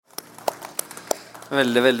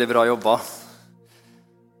Veldig, veldig bra jobba.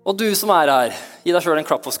 Og du som her, gi deg selv en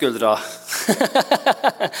klapp på skuldra.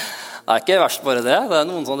 Det ikke verst bare det. Det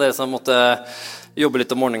noen som dere som måtte jobbe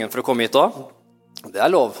litt om morgenen for å komme hit også. Det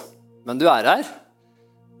lov. Men du her.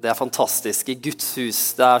 Det fantastisk. I Guds hus,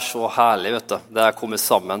 det så herlig, vet du. Det kommer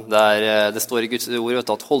sammen. Det står i Guds ord, vet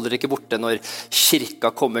du, at hold dere ikke borte når kirka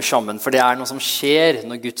kommer sammen. For det noe som skjer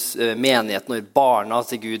når Guds menighet, når barna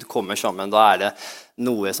til Gud kommer sammen. Da det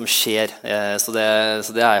noe som skjer. Så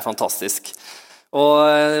det fantastisk.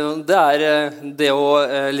 Og det å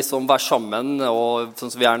liksom være sammen, og sånn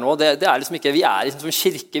som vi nå, det liksom ikke, vi liksom som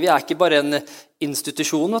kirke, vi ikke bare en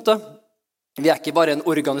institusjon, vet du. Vi ikke bare en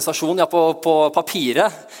organisasjon, ja, på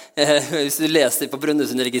papiret. Hvis du leser på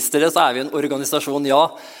Brønnøysundregisteret, så vi en organisasjon, ja.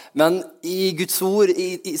 Men i Guds ord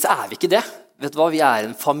så vi ikke det. Vet du hva? Vi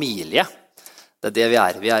en familie. Det det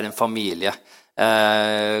vi en familie.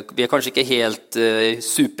 Vi kanskje ikke helt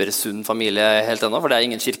supersunn familie helt ennå, for det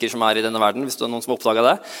ingen kirker som i denne verden, hvis det noen som har oppdaget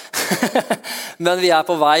det. Men vi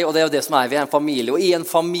på vei, og det jo det som vi en familie. Og i en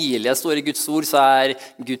familie, står i Guds ord, så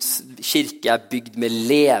Guds kirke bygd med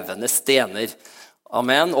levende stener.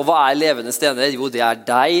 Amen. Og hva levende stener? Jo, det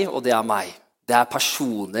deg, og det meg. Det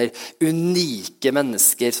personer, unike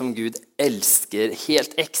mennesker som Gud elsker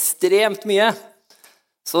helt ekstremt mye.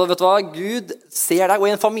 Så vet du hva, Gud ser deg, og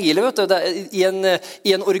i en familie, vet du, i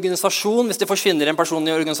en organisasjon, hvis det forsvinner en person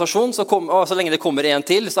i en organisasjon, så lenge det kommer en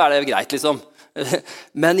til, så det greit, liksom.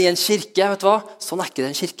 Men i en kirke, vet du hva, sånn ikke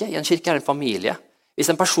det en kirke. I en kirke det en familie.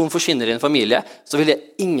 Hvis en person forsvinner i en familie, så vil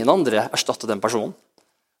ingen andre erstatte den personen.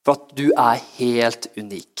 For at du helt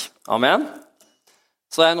unik. Amen.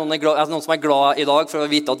 Så noen som glad i dag for å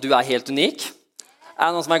vite at du helt unik?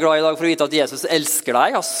 Noen som glad i dag for å vite at Jesus elsker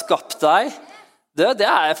deg, har skapt deg? Det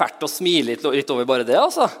fælt å smile litt over bare det,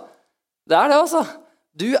 altså. Det det, altså.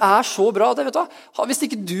 Du så bra, det vet du. Hvis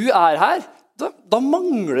ikke du her, da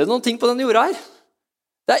mangler det noen ting på denne jorda her.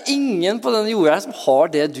 Det ingen på denne jorda her som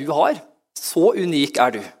har det du har. Så unik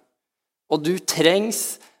du. Og du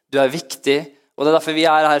trengs, du viktig, og det derfor vi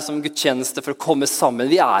her som gudstjeneste for å komme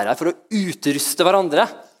sammen. Vi her for å utruste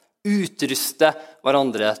hverandre. Utruste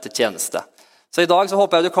hverandre til tjeneste. Så i dag så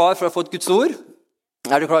håper jeg du klar for å få et Guds ord. Du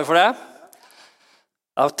klar for det?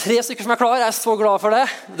 Jeg har 3 stykker som klar, jeg så glad for det.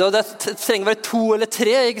 Det trenger være 2 eller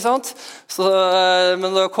 3, ikke sant? Så,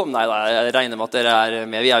 men da kom, nei da, jeg regner med at dere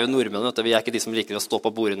med. Vi jo nordmenn, vet du. Vi ikke de som liker å stå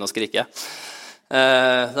på bordene og skrike.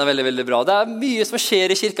 Det veldig, veldig bra. Det mye som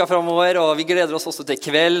skjer i kirka fremover, og vi gleder oss også til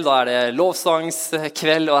kveld. Da det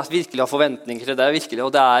lovsangskveld, og jeg virkelig har forventninger til det, virkelig,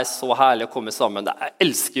 og det så herlig å komme sammen. Jeg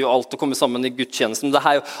elsker jo alt å komme sammen i gudstjenesten. Det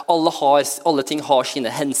jo, alle ting har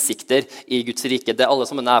sine hensikter i Guds rike. Det alle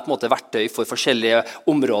sammen på en måte verktøy for forskjellige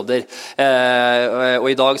områder. Og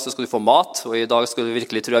i dag så skal du få mat, og i dag skal du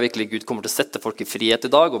virkelig, tror jeg virkelig Gud kommer til å sette folk i frihet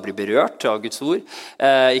i dag, og bli berørt av Guds ord.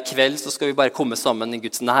 I kveld så skal vi bare komme sammen i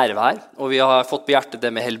Guds nærvær, og vi har fått på hjertet det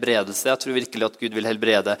med helbredelse. Jeg tror virkelig at Gud vil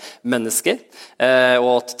helbrede mennesker, og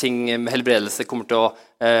at ting med helbredelse kommer til å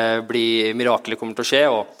mirakler kommer til å skje,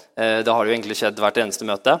 og det har jo egentlig skjedd hvert eneste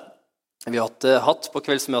møte vi har hatt på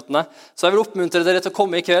kveldsmøtene. Så jeg vil oppmuntre dere til å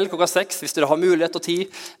komme i kveld klokka 6, hvis dere har mulighet og tid.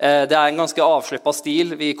 Det en ganske avslippet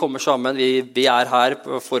stil. Vi kommer sammen, vi her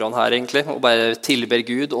foran her egentlig, og bare tilber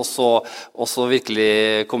Gud, og så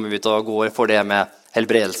virkelig kommer vi til å gå for det med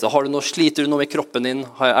helbredelse. Sliter du noe med kroppen din?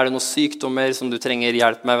 Det noen sykdommer som du trenger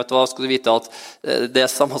hjelp med? Vet du hva? Skal du vite at det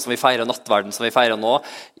samme som vi feirer nattverden, som vi feirer nå,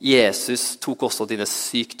 Jesus tok også dine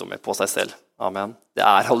sykdommer på seg selv. Amen. Det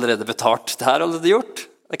allerede betalt. Det allerede gjort.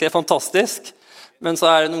 Det ikke det fantastisk? Men så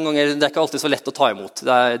det noen ganger, det ikke alltid så lett å ta imot.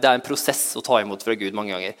 Det en prosess å ta imot fra Gud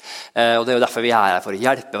mange ganger. Og det jo derfor vi her for å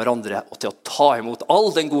hjelpe hverandre og til å ta imot all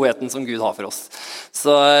den godheten som Gud har for oss.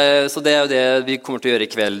 Så det jo det vi kommer til å gjøre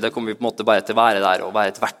i kveld. Det kommer vi på en måte bare til å være der og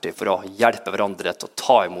være et verktøy for å hjelpe hverandre til å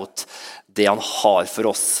ta imot det han har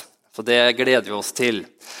for oss. Så det gleder vi oss til.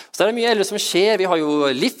 Så det mye ellers som skjer. Vi har jo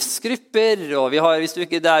livsgrupper, og vi har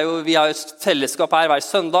et fellesskap her hver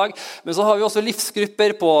søndag, men så har vi også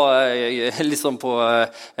livsgrupper på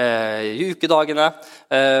ukedagene.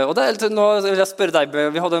 Og nå vil jeg spørre deg,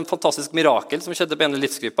 vi hadde en fantastisk mirakel som skjedde på en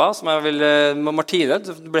livsgruppa, som Martine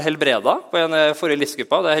ble helbredet på en forrige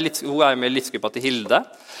livsgruppa. Hun med i livsgruppa til Hilde.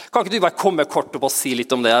 Kan ikke du bare komme kort og si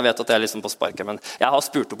litt om det? Jeg vet at det liksom på sparket, men jeg har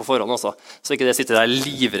spurt henne på forhånd også, så ikke det sitter der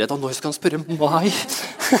livredd. Når skal han spørre meg?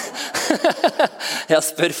 Jeg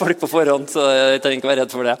spør folk på forhånd, så jeg trenger ikke være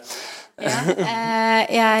redd for det.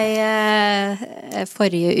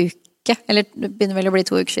 Forrige uke, eller det begynner vel å bli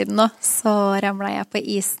 2 uker siden nå, så ramlet jeg på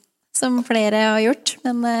isen, som flere har gjort,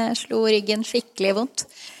 men slo ryggen skikkelig vondt.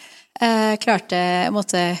 Klarte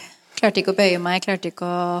ikke å bøye meg, klarte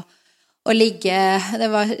ikke å ligge, det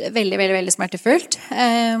var veldig, veldig, veldig smertefullt.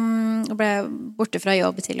 Jeg ble borte fra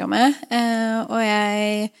jobb til og med. Og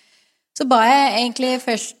så ba jeg egentlig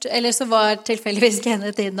først, eller så var tilfeldigvis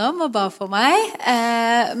Kenneth innom og ba for meg.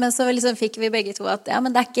 Men så liksom fikk vi begge to at, ja,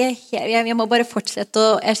 men det ikke helt, jeg må bare fortsette,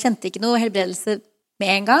 og jeg kjente ikke noe helbredelse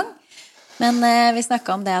med en gang. Men vi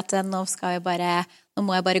snakket om det at nå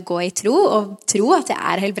må jeg bare gå i tro, og tro at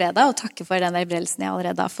jeg helbredet, og takke for den helbredelsen jeg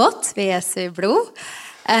allerede har fått ved Jesu blod.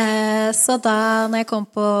 Så da når jeg kom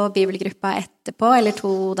på bibelgruppa etterpå, eller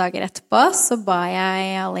 2 dager etterpå, så ba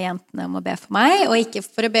jeg alle jentene om å be for meg, og ikke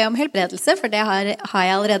for å be om helbredelse, for det har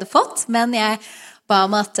jeg allerede fått, men jeg ba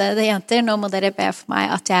om at jenter, nå må dere be for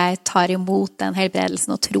meg at jeg tar imot den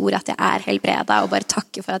helbredelsen og tror at jeg helbredet, og bare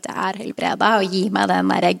takke for at jeg helbredet, og gi meg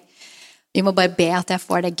den der, vi må bare be at jeg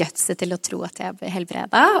får det gutset til å tro at jeg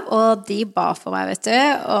helbredet, og de ba for meg, vet du,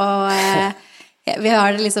 og vi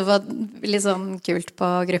har det litt sånn kult på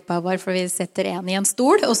gruppa vår, for vi setter en i en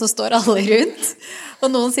stol, og så står alle rundt, og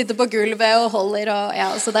noen sitter på gulvet og holder, og, ja,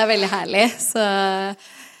 så det veldig herlig.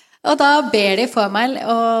 Og da ber de for meg,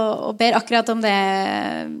 og ber akkurat om det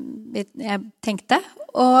jeg tenkte,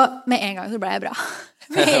 og med en gang så ble jeg bra.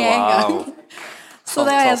 Med en gang. Så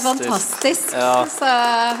det var helt fantastisk. Ja. Så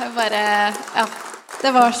bare, ja,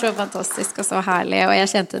 det var så fantastisk og så herlig, og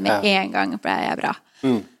jeg kjente det med en gang ble jeg bra.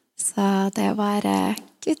 Så det var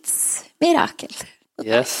Guds mirakel.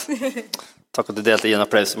 Yes. Takk at du delte. Gi en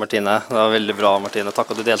applaus, Martine. Det var veldig bra, Martine.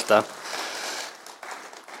 Takk at du delte.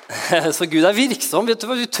 Så Gud virksom. Vet du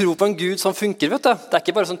hva? Du tror på en Gud som funker, vet du. Det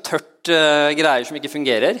ikke bare sånn tørt greier som ikke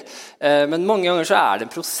fungerer. Men mange ganger så det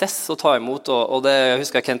en prosess å ta imot. Og det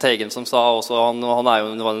husker jeg Kenneth Moe som sa også, han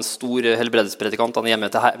jo en stor helbredelsespredikant, han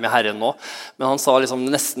hjemme med Herren nå. Men han sa liksom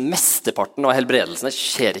nesten mesteparten av helbredelsene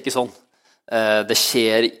skjer ikke sånn. Det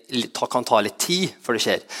kan ta litt tid før det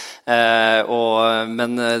skjer.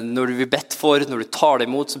 Men når du blir bedt for, når du tar det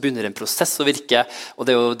imot, så begynner en prosess å virke. Og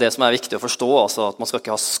det jo det som viktig å forstå, altså at man skal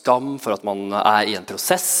ikke ha skam for at man i en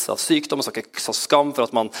prosess av sykdom. Man skal ikke ha skam for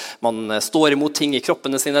at man står imot ting i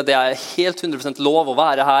kroppene sine. Det helt 100% lov å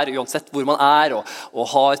være her, uansett hvor man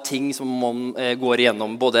og har ting som man går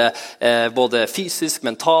igjennom, både fysisk,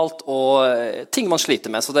 mentalt, og ting man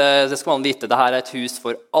sliter med. Så det skal man vite. Dette et hus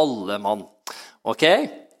for alle mann. Ok,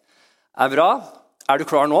 bra. Du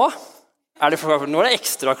klar nå? Du klar for, nå det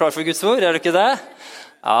ekstra klar for Guds ord, du ikke det?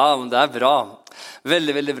 Ja, men det bra.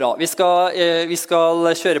 Veldig, veldig bra. Vi skal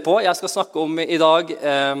kjøre på. Jeg skal snakke om i dag,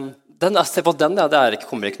 se på den, ja, det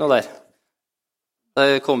kommer ikke noe der.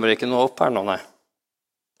 Det kommer ikke noe opp her nå, nei.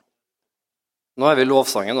 Nå vi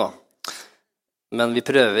lovsangen da. Men vi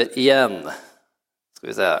prøver igjen. Skal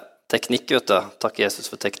vi se. Teknikk, vet du. Takk Jesus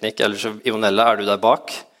for teknikk. Ellers, Ivonelle, du der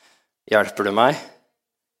bak? Hjelper du meg?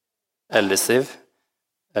 Ellisiv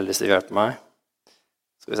hjelper meg.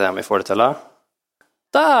 Skal vi se om vi får det til da.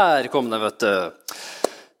 Der kom den, vet du.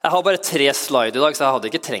 Jeg har bare 3 slide i dag, så jeg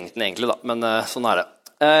hadde ikke trengt den egentlig da. Men sånn det.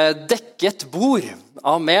 Dekket bord.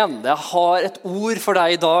 Amen. Jeg har et ord for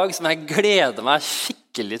deg i dag som jeg gleder meg skikkelig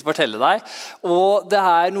til å fortelle deg. Og det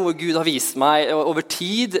noe Gud har vist meg over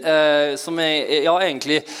tid, som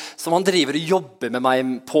som han driver og jobber med meg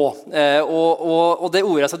på. Og det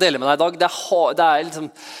ordet jeg skal dele med deg i dag, det liksom,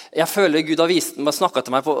 jeg føler Gud har vist meg, snakket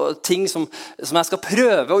til meg på ting som jeg skal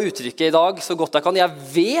prøve å uttrykke i dag så godt jeg kan.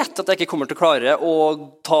 Jeg vet at jeg ikke kommer til å klare å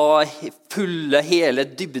ta hele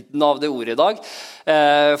dybden av det ordet i dag,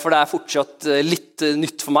 for det fortsatt litt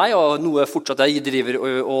nytt for meg, og noe fortsatt jeg driver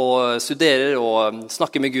og studerer og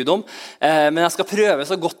snakker med Gud om. Men jeg skal prøve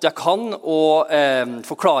så godt jeg kan å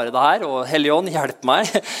forklare det her, og Helligånd, hjelp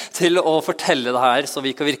meg til å fortelle det her, så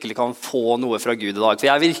vi virkelig kan få noe fra Gud i dag. For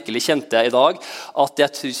jeg virkelig kjente i dag at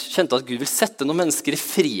jeg kjente at Gud vil sette noen mennesker i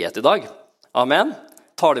frihet i dag. Amen.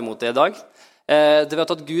 Tar du imot det i dag? Du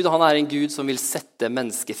vet at Gud, han en Gud som vil sette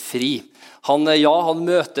mennesker fri. Han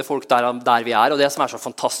møter folk der vi og det som så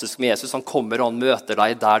fantastisk med Jesus, han kommer og han møter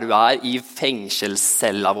deg der du i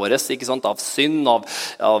fengselscella våre, ikke sant? Av synd,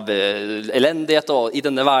 av elendighet og i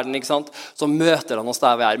denne verden, ikke sant? Så møter han oss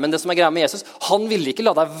der vi Men det som greia med Jesus, han vil ikke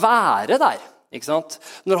la deg være der, ikke sant?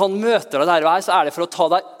 Når han møter deg der du så det for å ta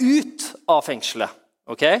deg ut av fengselet,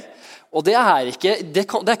 ok? Og det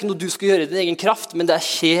ikke noe du skal gjøre i din egen kraft, men det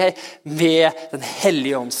skjer med den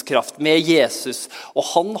hellige ånds kraft, med Jesus. Og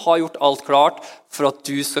han har gjort alt klart for at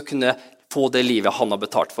du skal kunne få det livet han har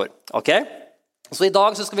betalt for. Ok? Så i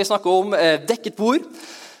dag så skal vi snakke om dekket bord.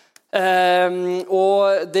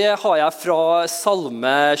 Og det har jeg fra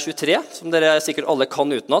Salme 23, som dere sikkert alle kan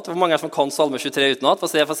utenat. Hvor mange som kan Salme 23 utenat? Få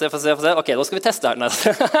se. Ok, da skal vi teste her.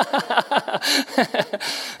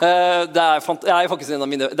 Det er faktisk en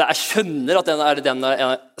av mine... Jeg skjønner at den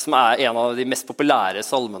som er en av de mest populære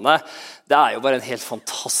salmene. Det er jo bare en helt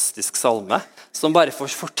fantastisk salme, som bare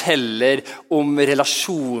forteller om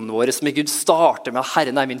relasjonen vår med Gud. Starter med at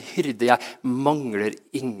Herren er min hyrde, jeg mangler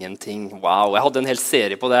ingenting. Wow, jeg hadde en hel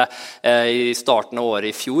serie på det i starten av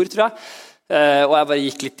året i fjor, tror jeg. Og jeg bare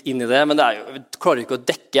gikk litt inn i det, men jeg klarer ikke å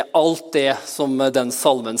dekke alt det som den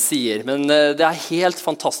salmen sier. Men det er helt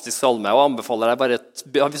fantastisk salme, og jeg anbefaler deg bare,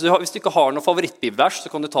 hvis du ikke har noen favorittbibelvers,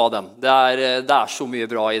 så kan du ta den. Det er så mye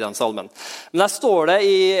bra i den salmen. Men der står det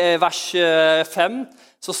i vers 5,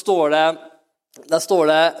 så står det,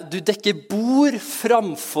 du dekker bord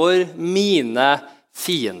framfor mine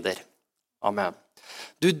fiender. Amen.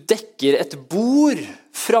 Du dekker et bord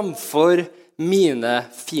framfor mine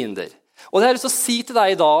fiender. Og det jeg har lyst til å si til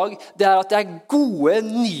deg i dag, det er at det er gode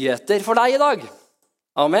nyheter for deg i dag.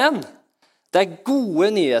 Amen. Det er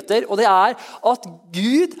gode nyheter, og det er at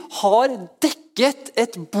Gud har dekket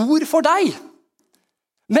et bord for deg.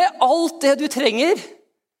 Med alt det du trenger,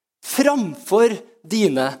 framfor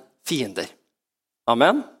dine fiender.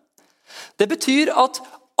 Amen. Det betyr at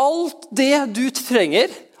alt det du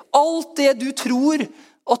trenger, alt det du tror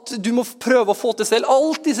at du må prøve å få til selv,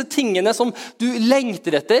 alt disse tingene som du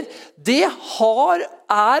lengter etter, det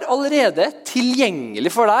er allerede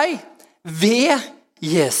tilgjengelig for deg ved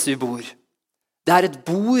Jesu bord. Det er et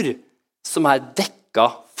bord som er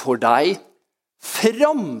dekket for deg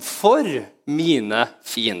framfor mine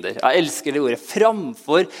fiender. Jeg elsker det ordet,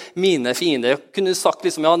 framfor mine fiender. Jeg kunne sagt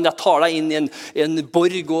liksom, ja, jeg tar deg inn i en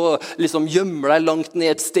borg og liksom gjemmer deg langt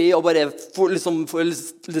ned et sted og bare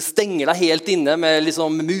stenger deg helt inne med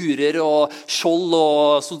liksom murer og skjold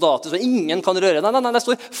og soldater, så ingen kan røre deg. Nei, det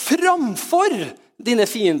står framfor dine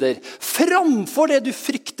fiender, framfor det du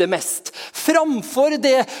frykter mest, framfor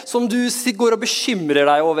det som du går og bekymrer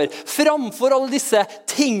deg over, framfor alle disse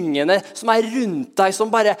tingene som er rundt deg,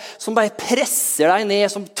 som bare presser deg ned,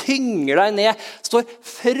 som tynger deg ned, står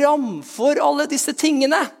framfor alle disse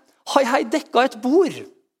tingene. Har jeg dekket et bord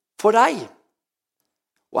for deg?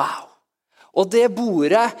 Wow! Og det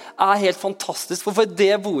bordet er helt fantastisk, for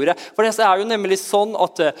det bordet, for det er jo nemlig sånn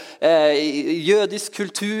at jødisk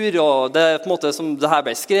kultur, og det på en måte som det her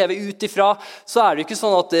ble skrevet ut ifra, så er det jo ikke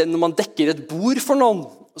sånn at når man dekker et bord for noen,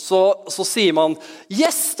 så sier man,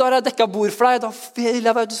 yes, da har jeg dekket bord for deg, da vil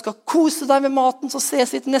jeg at du skal kose deg med maten, så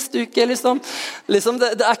ses vi til neste uke, liksom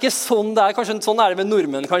det er ikke sånn det er, kanskje sånn er det med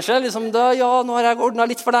nordmenn, kanskje, ja, nå har jeg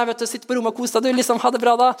ordnet litt for deg, vet du, sitt på rommet og kos deg, du, ha det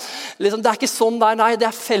bra da, det er ikke sånn det er, nei, det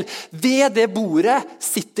er ved det bordet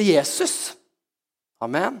sitter Jesus,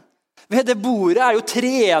 amen. Ved det bordet er jo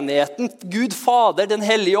treenigheten, Gud Fader, den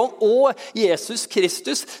Hellige Ånd og Jesus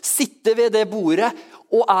Kristus sitter ved det bordet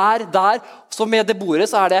og er der, så med det bordet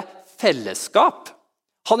så er det fellesskap.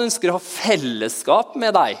 Han ønsker å ha fellesskap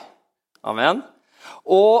med deg. Amen.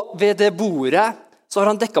 Og ved det bordet så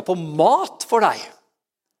har han dekket på mat for deg.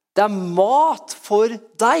 Det er mat for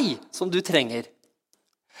deg som du trenger.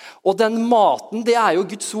 Og den maten, det er jo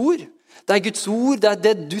Guds ord. Det er Guds ord, det er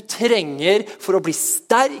det du trenger for å bli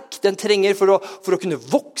sterk, den trenger for å kunne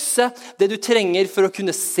vokse, det du trenger for å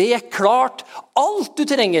kunne se klart, alt du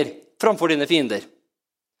trenger framfor dine fiender.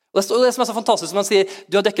 Og det som er så fantastisk, som han sier,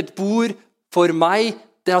 du har dekket bord for meg,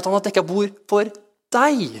 det er at han har dekket bord for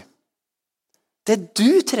deg. Det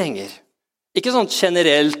du trenger. Ikke sånn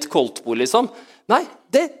generelt koldtbord, liksom. Nei,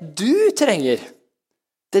 det du trenger.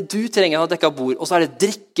 Det du trenger, han har dekket bord. Og så er det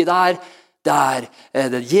drikke der, det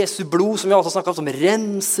er Jesu blod, som vi også snakket om, som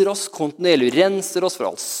renser oss, kontinuerlig renser oss for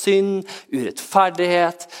all synd,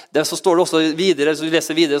 urettferdighet. Så står det også videre, så vi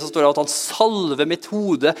leser videre, så står det at han salver mitt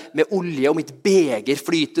hode med olje, og mitt beger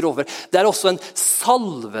flyter over. Det er også en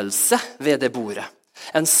salvelse ved det bordet.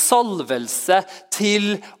 En salvelse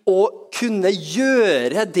til å kunne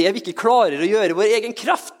gjøre det vi ikke klarer å gjøre i vår egen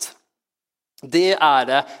kraft. Det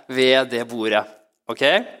er det ved det bordet. Ok?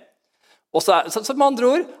 Og så med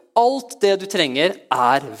andre ord, alt det du trenger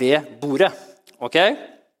er ved bordet. Ok?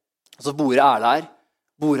 Så bordet er der.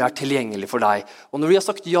 Bordet er tilgjengelig for deg. Og når vi har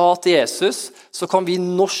sagt ja til Jesus, så kan vi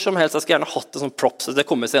når som helst, jeg skal gjerne hatt det som props, det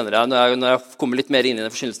kommer senere, når jeg kommer litt mer inn i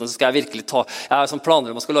den forkynnelsen, så skal jeg virkelig jeg har sånn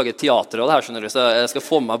planer om å skal lage et teater, og det her skjønner du, så jeg skal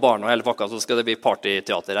få med meg barna og hele pakka, så skal det bli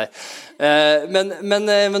partyteater her.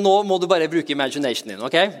 Men nå må du bare bruke imaginationen din,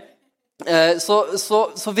 ok?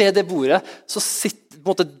 Så ved det bordet, så sitter, på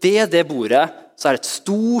en måte, ved det bordet, så er det et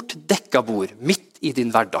stort dekket bord midt i din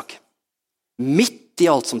hverdag. Midt i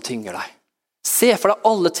alt som tynger deg. Se for deg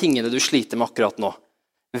alle tingene du sliter med akkurat nå.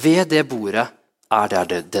 ved det bordet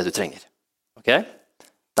det du trenger. Ok?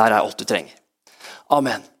 Der alt du trenger.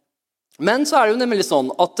 Amen. Men så det jo nemlig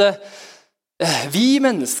sånn at vi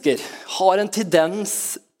mennesker har en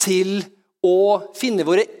tendens til å finne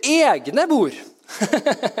våre egne bord.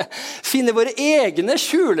 Finne våre egne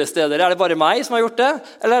skjulesteder. Det bare meg som har gjort det,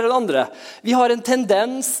 eller det andre? Vi har en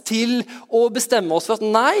tendens til å bestemme oss for at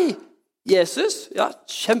nei, Jesus, ja,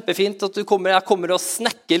 kjempefint at du kommer. Jeg kommer og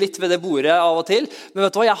snekker litt ved det bordet av og til, men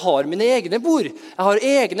vet du hva, jeg har mine egne bord. Jeg har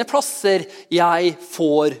egne plasser. Jeg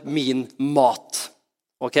får min mat.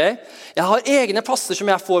 Ok? Jeg har egne plasser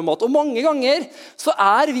som jeg får mat, og mange ganger så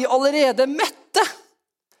vi allerede mette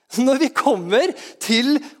når vi kommer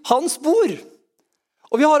til hans bord.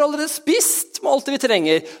 Og vi har allerede spist med alt det vi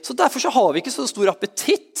trenger, så derfor så har vi ikke så stor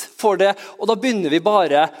appetitt for det, og da begynner vi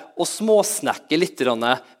bare å småsnakke litt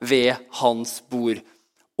ved hans bord.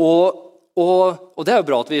 Og det jo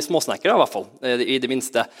bra at vi småsnakker i hvert fall, i det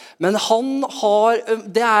minste. Men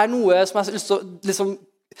det noe som jeg lyst til å liksom,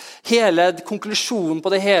 hele konklusjonen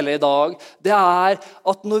på det hele i dag, det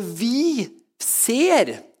at når vi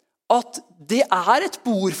ser at det et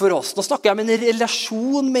bord for oss. Nå snakker jeg om en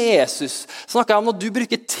relasjon med Jesus. Snakker jeg om når du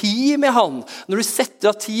bruker tid med han, når du setter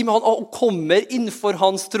av tid med han og kommer innenfor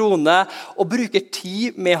hans trone og bruker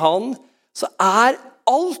tid med han, så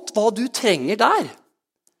alt hva du trenger der,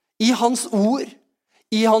 i hans ord,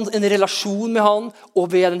 en relasjon med han og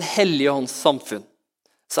ved den hellige hans samfunn,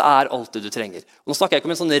 så alt det du trenger. Og nå snakker jeg ikke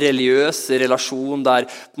om en sånn religiøs relasjon der,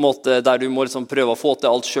 på en måte, der du må liksom prøve å få til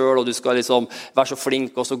alt selv, og du skal liksom være så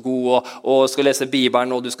flink og så god, og skal lese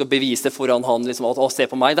Bibelen, og du skal bevise foran han liksom, å se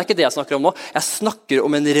på meg. Det ikke det jeg snakker om nå. Jeg snakker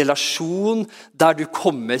om en relasjon der du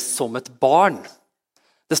kommer som et barn.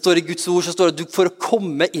 Det står i Guds ord, så står det at for å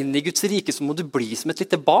komme inn i Guds rike, så må du bli som et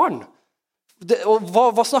lite barn. Og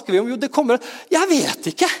hva snakker vi om? Jo, det kommer, jeg vet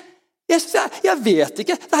ikke. Jeg vet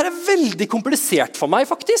ikke. Dette veldig komplisert for meg,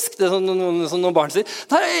 faktisk. Det som noen barn sier.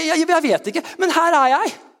 Jeg vet ikke, men her jeg.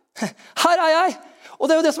 Her jeg. Og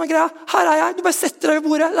det jo det som greia. Her jeg. Du bare setter deg ved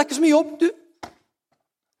bordet. Det ikke så mye jobb, du.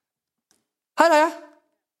 Her jeg.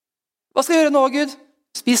 Hva skal jeg gjøre nå, Gud?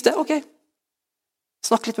 Spis det, ok.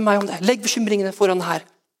 Snakk litt med meg om det. Legg bekymringene foran her.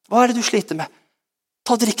 Hva det du sliter med?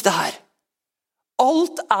 Ta drikk det her.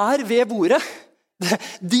 Alt ved bordet.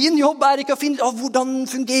 Din jobb ikke å finne hvordan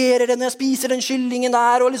fungerer det når jeg spiser den kyllingen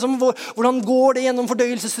der, og liksom, hvordan går det gjennom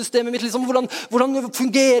fordøyelsessystemet mitt, liksom, hvordan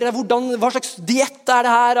fungerer det, hva slags diett det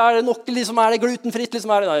her, det nok, liksom, det glutenfritt,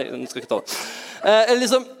 liksom, nei, jeg skal ikke ta det.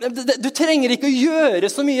 Liksom, du trenger ikke å gjøre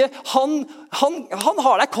så mye. Han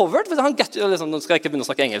har deg covered. Nå skal jeg ikke begynne å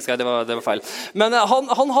snakke engelsk, det var feil. Men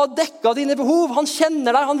han har dekket dine behov. Han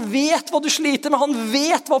kjenner deg, han vet hva du sliter med, han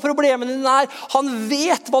vet hva problemene dine han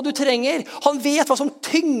vet hva du trenger, han vet hva som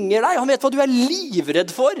tynger deg, han vet hva du livredd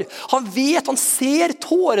for, han ser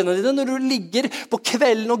tårene dine når du ligger på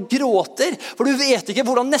kvelden og gråter, for du vet ikke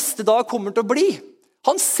hvordan neste dag kommer til å bli.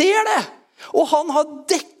 Han ser det. Og han har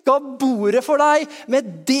dekket bordet for deg med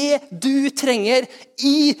det du trenger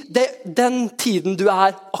i den tiden du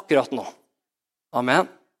akkurat nå. Amen.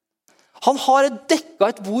 Han har dekket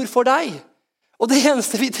et bord for deg. Og det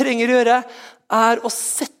eneste vi trenger å gjøre å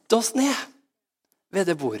sette oss ned ved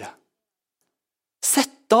det bordet.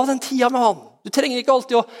 Sette av den tida med han. Du trenger ikke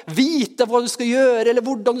alltid å vite hva du skal gjøre, eller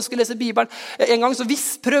hvordan du skal lese Bibelen. En gang så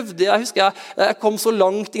prøvde jeg, husker jeg kom så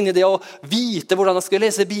langt inn i det å vite hvordan jeg skulle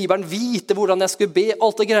lese Bibelen, vite hvordan jeg skulle be,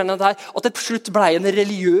 alt det greiene der, at det til slutt ble en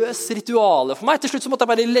religiøs rituale for meg. Til slutt så måtte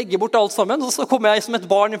jeg bare legge bort alt sammen, og så kom jeg som et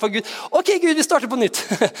barn innenfor Gud. Ok, Gud, vi starter på nytt.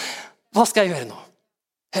 Hva skal jeg gjøre nå?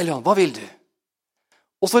 Helligånd, hva vil du?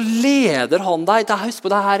 Og så leder han deg, husk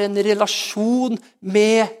på det her, en relasjon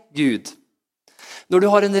med Gud. Når du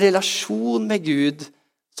har en relasjon med Gud,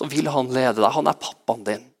 så vil han lede deg. Han pappaen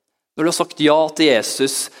din. Når du har sagt ja til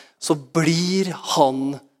Jesus, så blir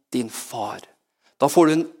han din far. Da får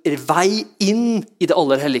du en vei inn i det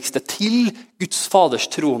aller helligste, til Guds faders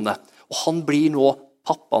trone. Og han blir nå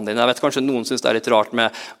pappaen din. Jeg vet kanskje noen synes det litt rart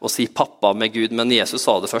med å si pappa med Gud, men Jesus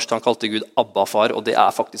sa det først. Han kalte Gud Abba-far, og det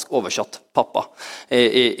faktisk oversatt pappa.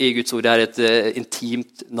 I Guds ord det et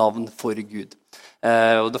intimt navn for Gud.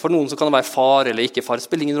 Og for noen så kan det være far eller ikke far, det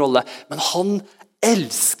spiller ingen rolle, men han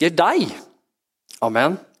elsker deg.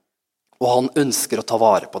 Amen. Og han ønsker å ta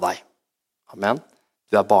vare på deg. Amen.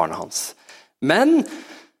 Du barnet hans. Men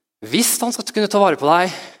hvis han skal kunne ta vare på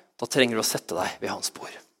deg, da trenger du å sette deg ved hans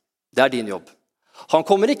bord. Det din jobb. Han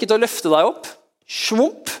kommer ikke til å løfte deg opp,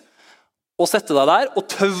 svump, og sette deg der, og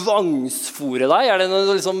tvangsfore deg. Det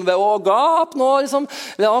noe liksom, å gap nå, liksom.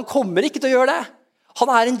 Han kommer ikke til å gjøre det.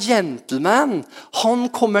 Han en gentleman. Han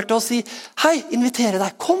kommer til å si, hei, invitere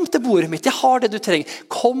deg, kom til bordet mitt, jeg har det du trenger.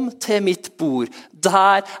 Kom til mitt bord,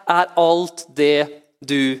 der alt det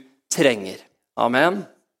du trenger. Amen.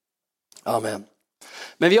 Amen.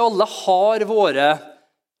 Men vi alle har våre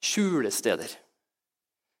skjulesteder.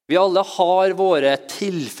 Vi alle har våre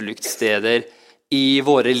tilfluktssteder i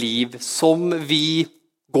våre liv som vi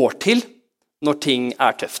går til når ting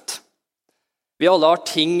tøft. Vi alle har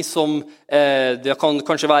ting som, det kan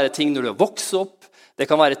kanskje være ting når du har vokst opp, det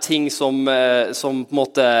kan være ting som på en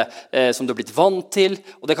måte, som du har blitt vant til,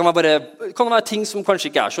 og det kan være ting som kanskje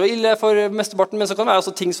ikke så ille for mesteparten, men så kan det være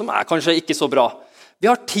også ting som kanskje ikke så bra. Vi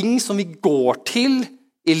har ting som vi går til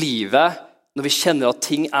i livet når vi kjenner at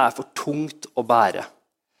ting for tungt å bære.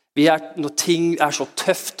 Når ting så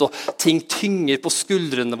tøft, og ting tynger på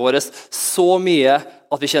skuldrene våre så mye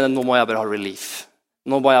at vi kjenner, nå må jeg bare ha relief.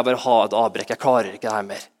 Nå må jeg bare ha et avbrekk, jeg klarer ikke det her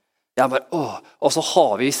mer. Og så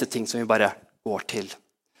har vi visse ting som vi bare går til.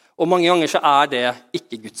 Og mange ganger så det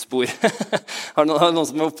ikke Guds spor. Har noen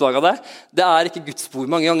som har oppdaget det? Det ikke Guds spor.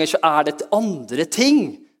 Mange ganger så det andre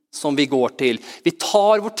ting som vi går til. Vi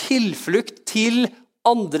tar vår tilflukt til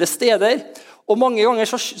andre steder. Og mange ganger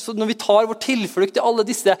så når vi tar vår tilflukt til alle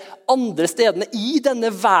disse andre stedene i denne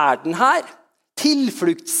verden her,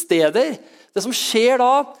 tilfluktssteder, det som skjer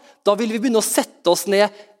da vil vi begynne å sette oss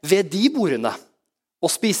ned ved de bordene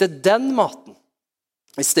og spise den maten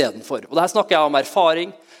i stedet for. Og det her snakker jeg om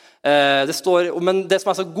erfaring. Men det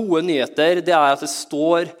som så gode nyheter, det at det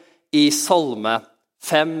står i Salme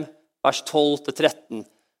 5, vers 12-13,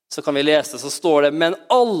 så kan vi lese, så står det, men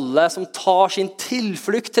alle som tar sin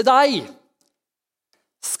tilflukt til deg,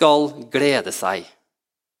 skal glede seg.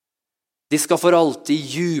 De skal for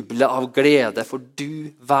alltid juble av glede, for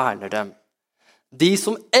du verner dem. De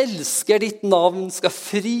som elsker ditt navn skal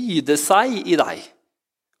fryde seg i deg.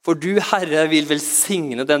 For du, Herre, vil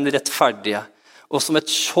velsigne den rettferdige, og som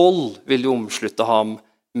et skjold vil du omslutte ham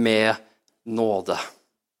med nåde.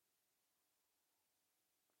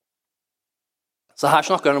 Så her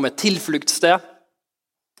snakker han om et tilfluktsted,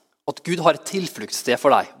 at Gud har et tilfluktsted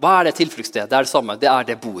for deg. Hva det tilfluktsted? Det det samme, det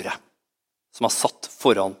det bordet som satt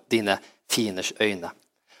foran dine fienders øyne.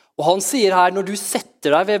 Og han sier her, når du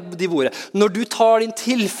setter deg ved de bordet, når du tar din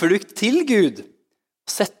tilflukt til Gud,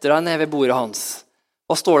 og setter deg ned ved bordet hans,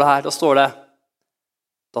 hva står det her? Da står det,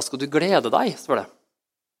 da skal du glede deg, står det.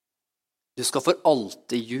 Du skal for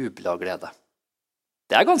alltid juble av glede.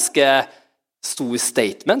 Det ganske stor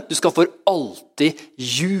statement. Du skal for alltid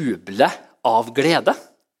juble av glede.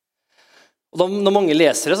 Og når mange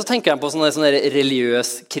leser det, så tenker jeg på sånn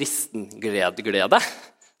religiøs kristenglede,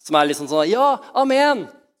 som litt sånn, ja, amen.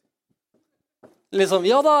 Liksom,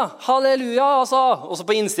 ja da, halleluja, altså. Og så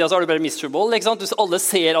på innsida så du bare miserable, ikke sant? Alle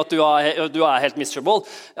ser at du helt miserable.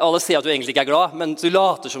 Alle ser at du egentlig ikke glad, men du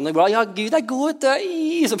later som du glad. Ja, Gud god,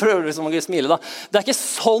 så prøver du liksom å smile da. Det ikke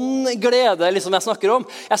sånn glede liksom jeg snakker om.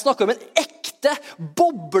 Jeg snakker om en ekte,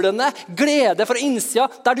 boblende glede fra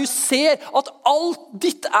innsida, der du ser at alt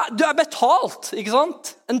ditt du betalt, ikke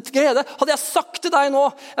sant? En glede. Hadde jeg sagt til deg nå,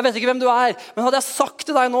 jeg vet ikke hvem du men hadde jeg sagt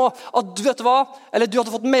til deg nå, at du vet hva, eller du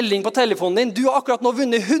hadde fått melding på telefonen din, du har akkurat nå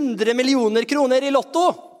vunnet 100 millioner kroner i lotto,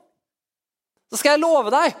 så skal jeg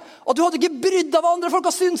love deg, at du hadde ikke brydd av hva andre folk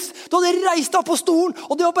har syntes. Du hadde reist deg på stolen,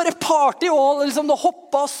 og det var bare party, og liksom, du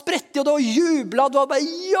hoppet og sprettet, og du hadde jublet, du hadde bare,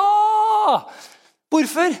 ja!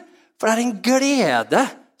 Hvorfor? For det en glede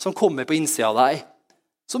som kommer på innsida av deg,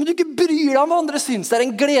 som du ikke bryr deg om hva andre syns. Det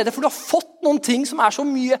en glede, for du har fått noen ting som så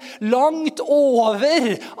mye langt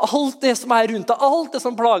over alt det som rundt deg, alt det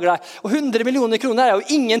som plager deg. Og 100 millioner kroner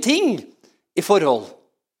jo ingenting i forhold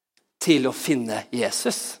til å finne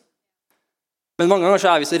Jesus. Men mange ganger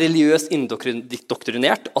så vi så religiøst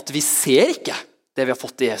indoktrinert at vi ser ikke det vi har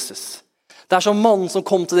fått i Jesus. Det som mannen som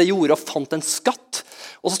kom til det jordet og fant en skatt,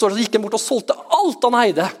 og så står det at han gikk bort og solgte alt han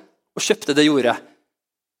eide, og kjøpte det jordet,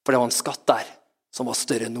 for det var en skatt der som var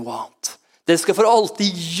større enn noe annet. Dere skal for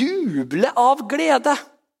alltid juble av glede.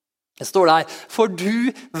 Det står der, for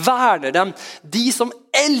du verner dem. De som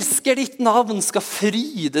elsker ditt navn skal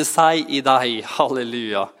fryde seg i deg.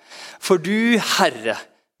 Halleluja. For du, Herre,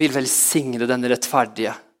 vil velsigne den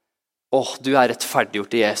rettferdige. Du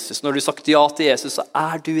rettferdiggjort i Jesus. Når du har sagt ja til Jesus, så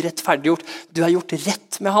du rettferdiggjort. Du har gjort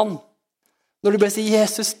rett med han. Når du bare sier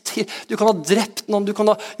Jesus til, du kan ha drept noen, du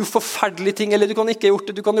kan ha gjort forferdelige ting, eller du kan ikke ha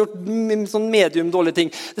gjort det, du kan ha gjort sånn medium dårlige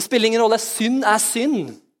ting. Det spiller ingen rolle, synd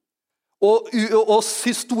synd. Og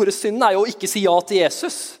store synden jo å ikke si ja til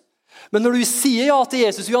Jesus. Men når du sier ja til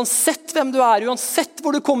Jesus, uansett hvem du uansett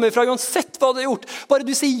hvor du kommer fra, uansett hva du har gjort, bare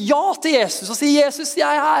du sier ja til Jesus, og sier Jesus,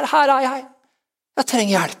 jeg her jeg. Jeg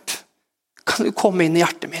trenger hjelp. Kan du komme inn i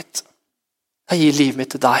hjertet mitt? Jeg gir livet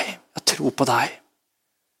mitt til deg. Jeg tror på deg.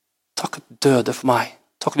 Takk at du døde for meg.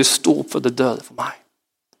 Takk at du sto opp for det døde for meg.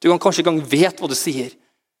 Du kan kanskje ikke engang vet hva du sier,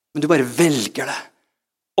 men du bare velger det.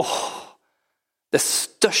 Det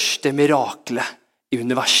største mirakelet i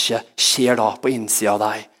universet skjer da på innsida av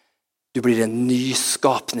deg. Du blir en ny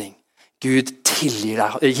skapning. Gud tilgir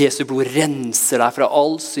deg. Jesu blod renser deg fra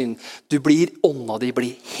all synd. Ånda di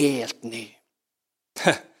blir helt ny.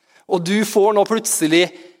 Og du får nå plutselig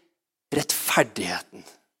rettferdigheten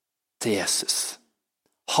til Jesus.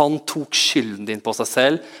 Han tok skylden din på seg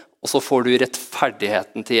selv, og så får du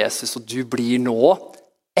rettferdigheten til Jesus, og du blir nå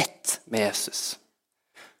ett med Jesus.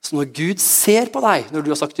 Så når Gud ser på deg, når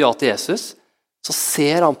du har sagt ja til Jesus, så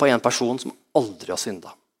ser han på en person som aldri har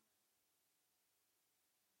syndet.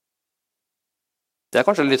 Det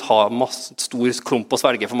kanskje litt stor klump å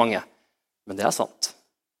svelge for mange, men det sant.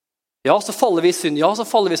 Ja, så faller vi i synd. Ja,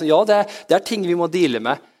 det ting vi må deale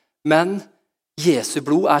med, men Jesu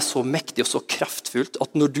blod så mektig og så kraftfullt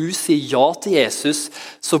at når du sier ja til Jesus,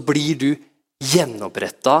 så blir du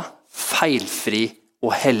gjenopprettet, feilfri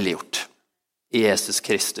og helliggjort i Jesus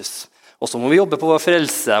Kristus. Og så må vi jobbe på vår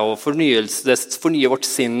frelse og fornye vårt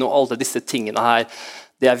sinn og alle disse tingene her.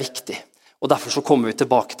 Det viktig. Og derfor så kommer vi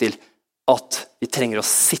tilbake til at vi trenger å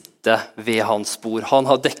sitte ved hans bord. Han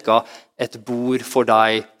har dekket et bord for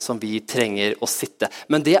deg som vi trenger å sitte.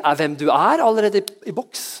 Men det hvem du allerede i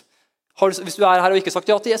boks. Hvis du her og ikke sagt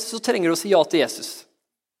ja til Jesus, så trenger du å si ja til Jesus.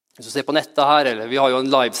 Hvis du ser på nettet her, eller vi har jo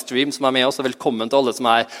en livestream som med oss, og velkommen til alle som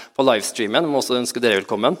på livestreamen. Vi må også ønske dere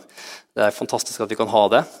velkommen. Det fantastisk at vi kan ha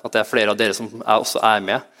det, at det flere av dere som også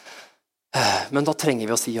med. Men da trenger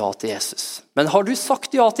vi å si ja til Jesus. Men har du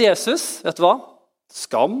sagt ja til Jesus, vet du hva?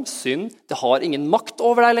 Skam, synd, det har ingen makt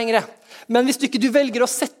over deg lenger. Men hvis du ikke velger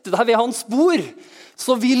å sette deg ved hans bord,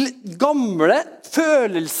 så vil gamle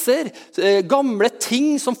følelser, gamle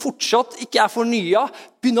ting som fortsatt ikke fornyet,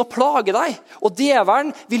 begynne å plage deg. Og djevelen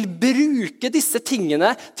vil bruke disse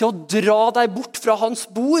tingene til å dra deg bort fra hans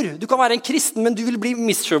bord. Du kan være en kristen, men du vil bli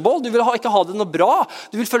miserable. Du vil ikke ha det noe bra.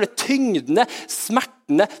 Du vil føle tyngdene,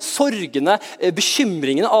 smertene, sorgene,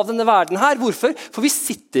 bekymringene av denne verden her. Hvorfor? For vi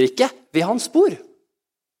sitter ikke ved hans bord.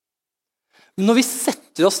 Når vi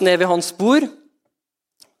setter oss ned ved hans bord,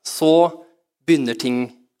 så begynner ting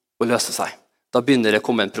å løse seg. Da begynner det å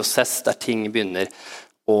komme en prosess der ting begynner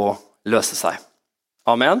å løse seg.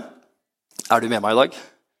 Amen. Du med meg i dag?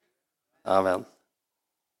 Amen.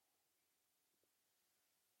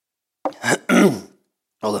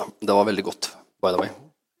 Ja, det var veldig godt, by the way.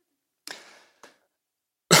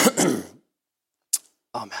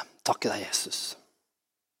 Amen. Takk deg, Jesus.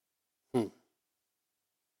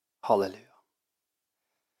 Halleluja.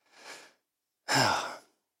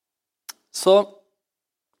 Så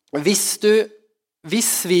når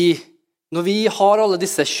vi har alle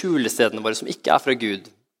disse skjulestedene våre som ikke fra Gud,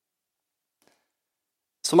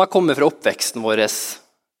 som kommet fra oppveksten vår,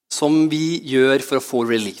 som vi gjør for å få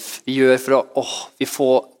relief, vi gjør for å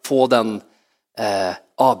få den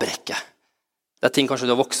avbrekket. Det ting kanskje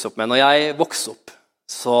du har vokst opp med. Når jeg vokste opp,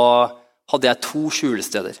 så hadde jeg 2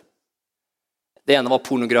 skjulesteder. Det ene var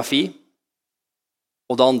pornografi,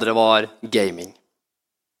 og det andre var gaming.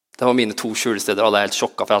 Det var mine 2 skjulesteder. Alle helt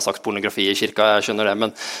sjokket for jeg har sagt pornografi i kirka, jeg skjønner det,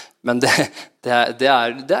 men det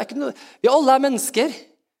ikke noe. Vi alle mennesker,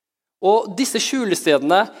 og disse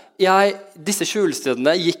skjulestedene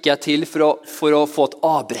gikk jeg til for å få et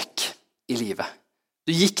avbrekk i livet.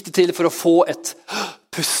 Du gikk det til for å få et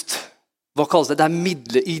pust. Hva kalles det? Det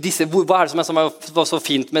midler i disse. Hva det som var så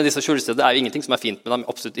fint med disse skjulestedene? Det jo ingenting som fint med dem,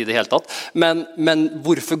 absolutt i det hele tatt. Men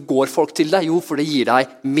hvorfor går folk til det? Jo, for det gir deg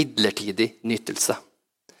midlertidig nytelse.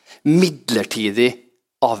 Midlertidig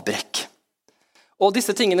avbrekk. Og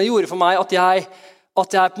disse tingene gjorde for meg at jeg på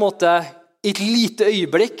en måte, i et lite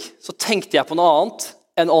øyeblikk, så tenkte jeg på noe annet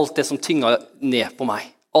enn alt det som tynget ned på meg.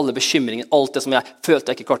 Alle bekymringer, alt det som jeg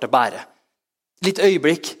følte jeg ikke klarte å bære. Litt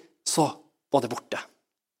øyeblikk, så var det borte.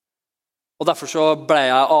 Og derfor så ble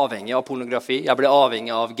jeg avhengig av pornografi, jeg ble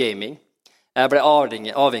avhengig av gaming, jeg ble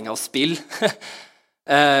avhengig av spill.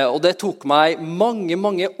 Og det tok meg mange,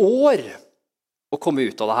 mange år å komme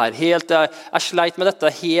ut av det her. Jeg sleit med dette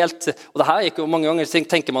helt, og det her ikke mange ganger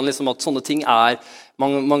tenker man liksom at sånne ting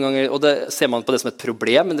mange ganger, og det ser man på det som et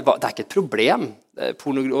problem, men det ikke et problem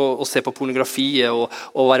å se på pornografi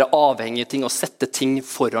og være avhengig av ting og sette ting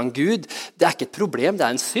foran Gud. Det ikke et problem, det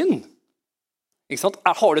en synd. Ikke sant?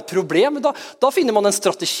 Har du et problem, da finner man en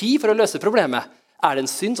strategi for å løse problemet. Det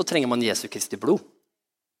en synd, så trenger man Jesu Kristi blod.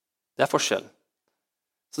 Det forskjellen.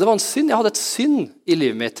 Så det var en synd. Jeg hadde et synd i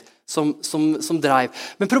livet mitt som drev.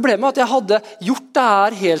 Men problemet at jeg hadde gjort det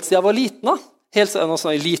her helt siden jeg var liten. Helt nå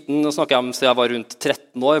liten, nå snakker jeg om så jeg var rundt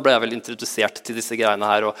 13 år, ble jeg vel introdusert til disse greiene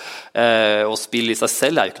her, og spill i seg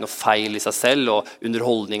selv er jo ikke noe feil i seg selv, og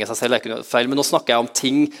underholdning i seg selv er ikke noe feil, men nå snakker jeg om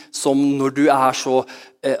ting som når du så,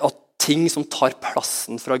 at ting som tar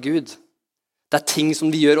plassen fra Gud. Det ting som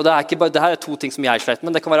vi gjør, og det ikke bare, det her 2 ting som jeg sleit med,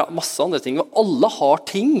 men det kan være masse andre ting, og alle har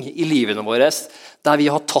ting i livene våre der vi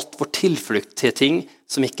har tatt vår tilflukt til ting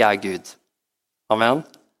som ikke Gud. Amen.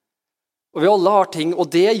 Og vi alle har ting, og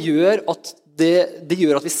det gjør at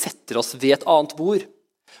vi setter oss ved et annet bord,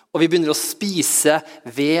 og vi begynner å spise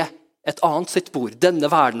ved et annet sitt bord, denne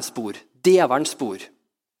verdens bord, djevelens bord.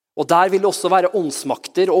 Og der vil det også være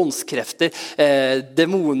åndsmakter og åndskrefter,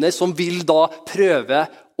 demoner som vil da prøve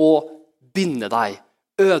å binde deg,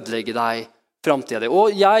 ødelegge deg, fremtiden din.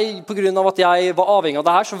 Og på grunn av at jeg var avhengig av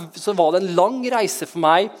det her, så var det en lang reise for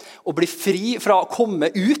meg å bli fri fra å komme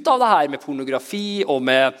ut av det her med pornografi og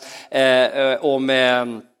med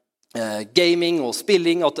gaming og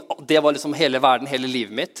spilling, og at det var liksom hele verden, hele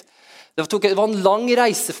livet mitt. Det var en lang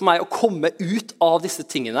reise for meg å komme ut av disse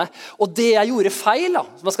tingene. Og det jeg gjorde feil,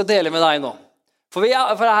 som jeg skal dele med deg nå. For det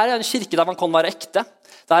her en kirke der man kan være ekte.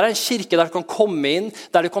 Det her en kirke der du kan komme inn,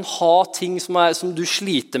 der du kan ha ting som du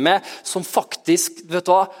sliter med, som faktisk, vet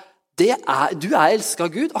du hva, du elsket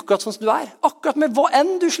av Gud, akkurat sånn som du akkurat med hva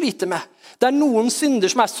enn du sliter med. Det noen synder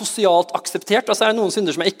som sosialt akseptert, og så det noen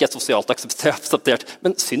synder som ikke sosialt akseptert,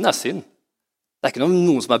 men synd synd. Det ikke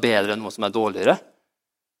noen som bedre enn noen som dårligere.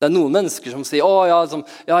 Det noen mennesker som sier,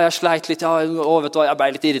 jeg sleit litt, vet du hva, jeg ble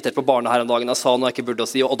litt irritert på barna her en dag, jeg sa noe jeg ikke burde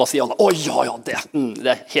si, og da sier alle,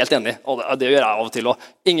 det helt enig, og det gjør jeg av og til,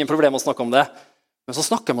 og ingen problem å snakke om det. Men så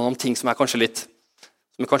snakker man om ting som kanskje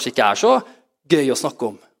ikke så gøy å snakke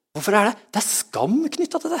om. Hvorfor det? Det skam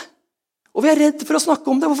knyttet til det. Og vi redd for å snakke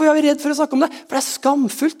om det. Hvorfor er vi redd for å snakke om det? For det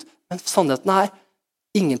skamfullt. Men sannheten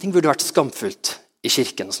ingenting burde vært skamfullt i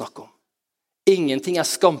kirken å snakke om. Ingenting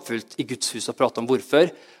skamfullt i Guds hus å prate om.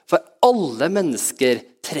 Hvorfor? For alle mennesker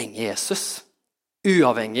trenger Jesus.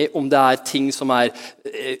 Uavhengig om det ting som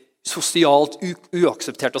sosialt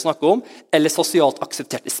uakseptert å snakke om, eller sosialt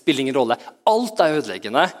akseptert, det spiller ingen rolle. Alt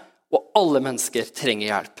ødeleggende, og alle mennesker trenger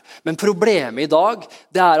hjelp. Men problemet i dag,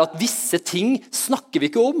 det at visse ting snakker vi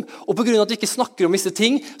ikke om, og på grunn av at vi ikke snakker om visse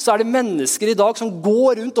ting, så det mennesker i dag som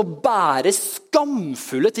går rundt og bærer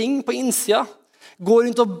skamfulle ting på innsida. Går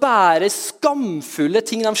rundt og bærer skamfulle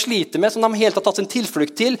ting de sliter med, som de helt har tatt sin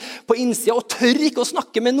tilflukt til på innsida, og tør ikke å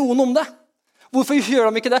snakke med noen om det. Hvorfor gjør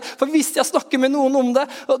de ikke det? For hvis jeg snakker med noen om det,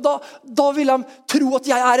 da vil de tro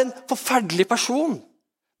at jeg en forferdelig person.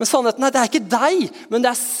 Men sannheten det ikke deg, men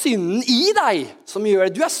det synden i deg som gjør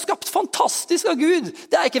det. Du skapt fantastisk av Gud.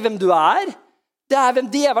 Det ikke hvem du Det hvem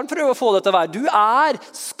djevelen prøver å få det til å være. Du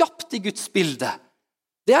skapt i Guds bilde.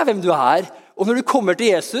 Det hvem du Og når du kommer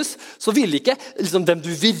til Jesus, så vil ikke hvem du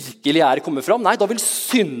virkelig komme fram. Nei, da vil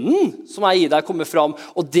synden som i deg komme fram,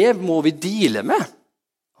 og det må vi deale med.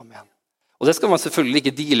 Amen. Og det skal man selvfølgelig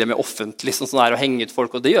ikke deale med offentlig, sånn å henge ut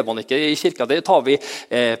folk, og det gjør man ikke i kirka. Det tar vi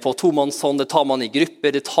på tomannshånd, det tar man i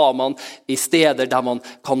grupper, det tar man i steder der man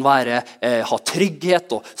kan ha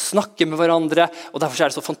trygghet og snakke med hverandre. Og derfor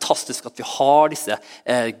det så fantastisk at vi har disse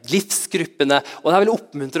livsgruppene. Og jeg vil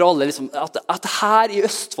oppmuntre alle at her i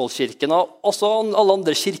Østfoldkirken, og også alle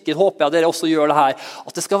andre kirker, håper jeg dere også gjør det her,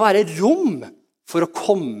 at det skal være rom for å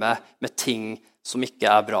komme med ting som ikke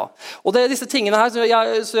bra. Og det disse tingene her,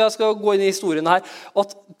 så jeg skal gå inn i historien her,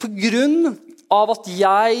 at på grunn av at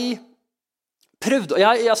jeg prøvde,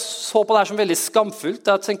 jeg så på det her som veldig skamfullt,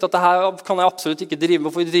 jeg tenkte at det her kan jeg absolutt ikke drive med,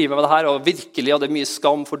 hvorfor drive med det her, og virkelig, og det mye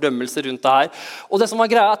skam, fordømmelse rundt det her. Og det som var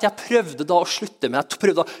greia at jeg prøvde da å slutte med, jeg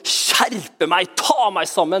prøvde å skjerpe meg, ta meg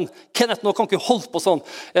sammen. Kenneth, nå kan ikke holde på sånn.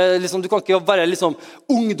 Du kan ikke være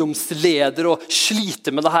ungdomsleder og slite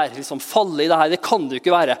med det her, falle i det her, det kan du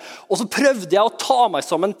ikke være. Og så prøvde jeg å ta meg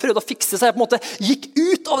sammen, prøvde å fikse seg, jeg på en måte gikk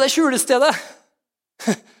ut av det skjulestedet.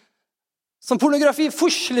 Som pornografi,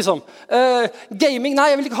 fush, gaming, nei,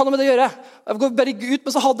 jeg vil ikke ha noe med det å gjøre. Jeg går bare ut,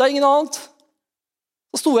 men så hadde jeg ingen annet.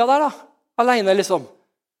 Så sto jeg der da, alene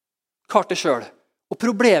Karte selv. Og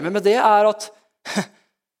problemet med det at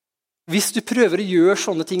hvis du prøver å gjøre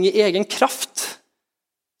sånne ting i egen kraft,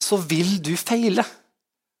 så vil du feile.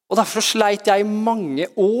 Og derfor sleit jeg i mange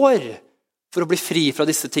år for å bli fri fra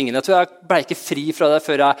disse tingene. Jeg tror jeg ble ikke fri fra det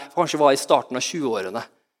før jeg kanskje var i starten av 20-årene.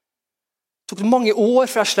 Det tok mange år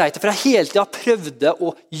før jeg sleit, for jeg hele tiden prøvde å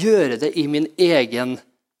gjøre det i min egen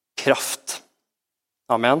kraft.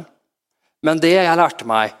 Amen. Men det jeg lærte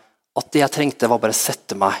meg, at det jeg trengte var bare å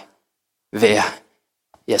sette meg ved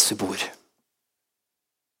Jesu bord.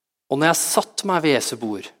 Og når jeg satt meg ved Jesu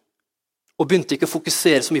bord, og begynte ikke å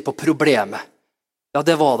fokusere så mye på problemet, ja,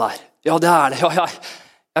 det var der. Ja, det det. Ja,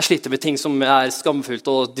 Jeg sliter med ting som skamfullt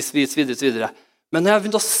og videre. Men når jeg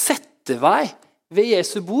begynte å sette meg ved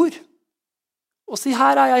Jesu bord og si,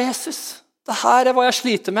 her jeg Jesus. Det her hva jeg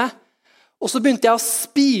sliter med. Og så begynte jeg å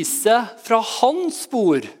spise fra hans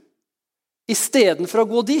bord i stedet for å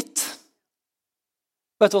gå dit.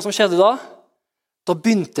 Vet du hva som skjedde da? Da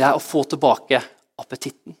begynte jeg å få tilbake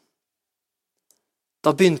appetitten.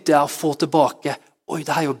 Da begynte jeg å få tilbake, oi,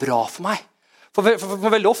 det jo bra for meg. For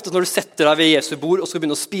veldig ofte når du setter deg ved Jesu bord og skal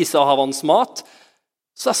begynne å spise av hans mat,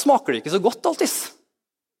 så smaker det ikke så godt alltid.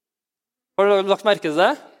 Har du lagt merke til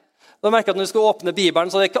det? Du har merket at når du skal åpne Bibelen,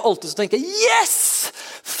 så det ikke alltid så tenker yes!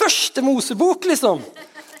 Første Mosebok, liksom.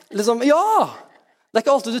 Ja! Det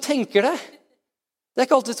ikke alltid du tenker det. Det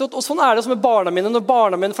ikke alltid så, og sånn det også med barna mine. Når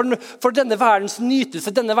barna mine for denne verdens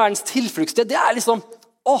nytelse, denne verdens tilfluktssted, det liksom,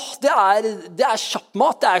 det kjapp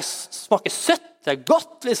mat, det smaker søtt, det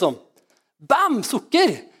godt, liksom. Bam,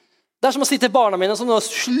 sukker! Det som å si til barna mine, som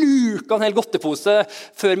sluker en hel godtepose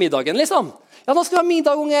før middagen, liksom. Ja, nå skal vi ha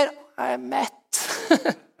middag, unger. Jeg mett.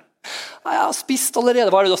 Jeg har spist allerede.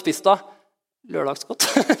 Hva det du har spist da? Lørdagsgodt.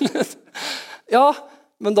 Ja,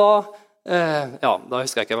 men da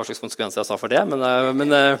husker jeg ikke hva slags konsekvenser jeg sa for det, men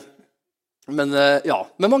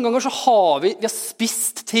mange ganger så har vi har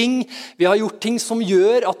spist ting, vi har gjort ting som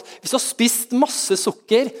gjør at hvis du har spist masse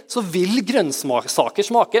sukker, så vil grønnsaker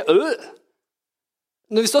smake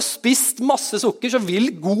Hvis du har spist masse sukker, så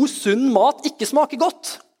vil god, sunn mat ikke smake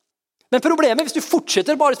godt. Men problemet, hvis du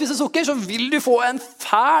fortsetter bare å spise sukker, så vil du få en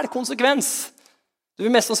fæl konsekvens. Du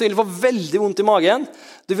vil mest sannsynlig få veldig vondt i magen.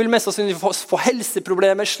 Du vil mest sannsynlig få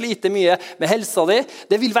helseproblemer, slite mye med helsa di.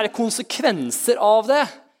 Det vil være konsekvenser av det.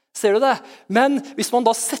 Ser du det? Men hvis man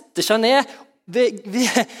da setter seg ned ved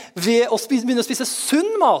å begynne å spise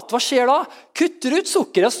sunn mat, hva skjer da? Kutter ut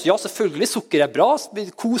sukkeret. Ja, selvfølgelig, sukker bra.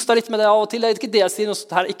 Kos deg litt med det av og til. Det ikke det jeg sier.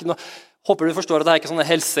 Her ikke noe. Håper du forstår at det ikke sånne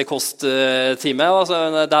helsekosttime. Altså,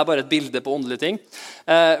 det bare et bilde på åndelige ting.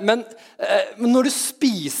 Men når du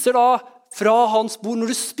spiser da fra hans bord,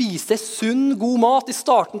 når du spiser sunn, god mat i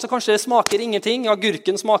starten, så kanskje det smaker ingenting.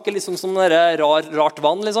 Agurken smaker liksom som rart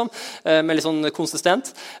vann, liksom, med litt sånn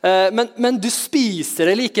konsistent. Men du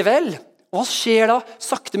spiser det likevel. Og hva skjer da?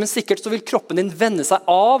 Sakte, men sikkert så vil kroppen din vende seg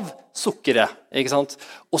av sukkeret. Ikke sant?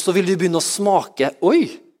 Og så vil du begynne å smake, oi,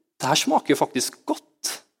 det her smaker jo faktisk godt.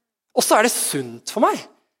 Og så det sunt for meg.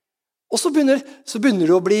 Og så begynner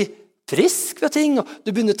du å bli frisk ved ting, og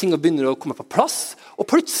ting begynner å komme på plass. Og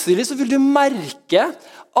plutselig så vil du merke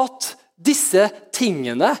at disse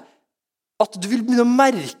tingene, at du vil begynne å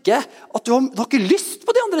merke at du har ikke lyst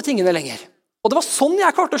på de andre tingene lenger. Og det var sånn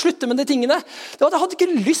jeg klarte å slutte med de tingene. Det var at jeg hadde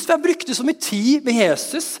ikke lyst, for jeg brukte så mye tid med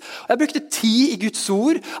Jesus. Jeg brukte tid i Guds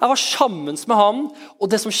ord. Jeg var sammen med ham.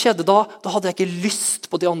 Og det som skjedde da hadde jeg ikke lyst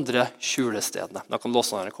på de andre skjulestedene. Da kan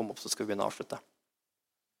låserne komme opp, så skal vi begynne å avslutte.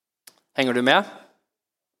 Henger du med?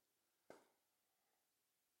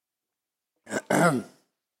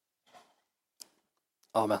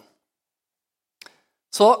 Amen.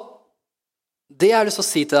 Så, det jeg har lyst til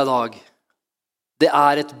å si til deg i dag, det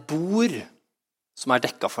et bord som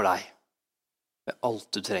dekket for deg, med alt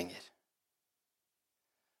du trenger.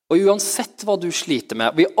 Og uansett hva du sliter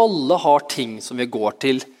med, vi alle har ting som vi går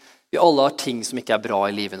til, vi alle har ting som ikke bra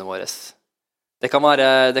i livene våre. Det kan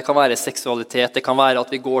være seksualitet, det kan være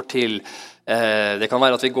at vi går til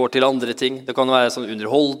andre ting, det kan være sånn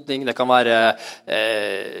underholdning, det kan være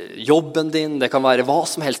jobben din, det kan være hva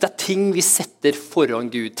som helst. Det ting vi setter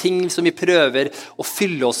foran Gud, ting som vi prøver å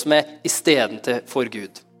fylle oss med i stedet for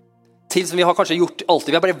Gud. Ting som vi har kanskje gjort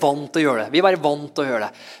alltid, vi bare vant til å gjøre det.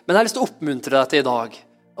 Men jeg har lyst til å oppmuntre deg til i dag,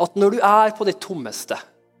 at når du på det tommeste,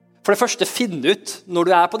 for det første, finn ut når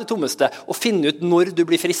du på det tommeste, og finn ut når du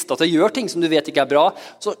blir fristet til å gjøre ting som du vet ikke bra,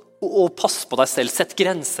 og pass på deg selv, sett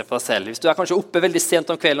grenser for deg selv. Hvis du kanskje oppe veldig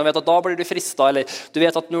sent om kvelden og vet at da blir du fristet, eller du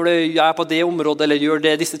vet at når du på det området, eller gjør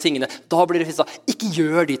disse tingene, da blir du fristet. Ikke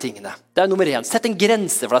gjør de tingene. Det nummer 1. Sett en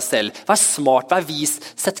grense for deg selv. Vær smart, vær vis,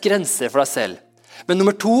 sett grenser for deg selv. Men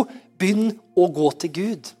nummer 2, begynn å gå til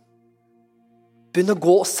Gud. Begynn å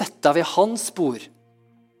gå og sette deg ved hans bord.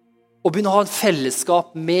 Og begynn å ha en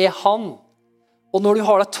fellesskap med han. Og når du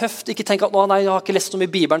har det tøft, ikke tenk at nei, jeg har ikke lest noe i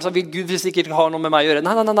Bibelen, så vil Gud sikkert ha noe med meg å gjøre.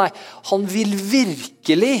 Nei. Han vil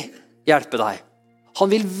virkelig hjelpe deg. Han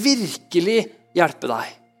vil virkelig hjelpe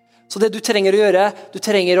deg. Så det du trenger å gjøre,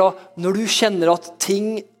 når du kjenner at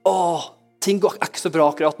ting går ikke så bra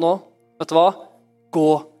akkurat nå, vet du hva?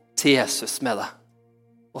 Gå til Jesus med det.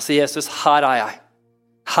 Og si, Jesus, her jeg.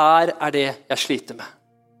 Her det jeg sliter med.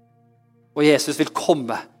 Og Jesus vil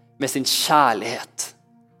komme med sin kjærlighet.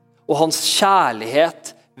 Og hans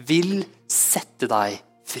kjærlighet vil sette deg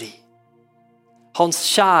fri. Hans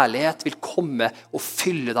kjærlighet vil komme og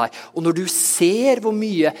fylle deg. Og når du ser hvor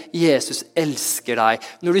mye Jesus elsker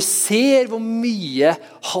deg, når du ser hvor mye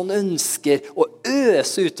han ønsker å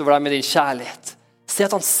øse utover deg med din kjærlighet, se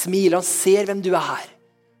at han smiler, han ser hvem du er.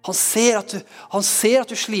 Han ser at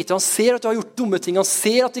du sliter, han ser at du har gjort dumme ting, han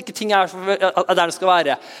ser at ikke ting er der det skal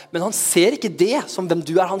være. Men han ser ikke det som hvem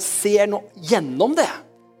du er, han ser noe gjennom det.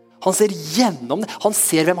 Han ser gjennom det, han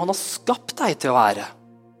ser hvem han har skapt deg til å være.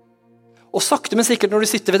 Og sakte, men sikkert når du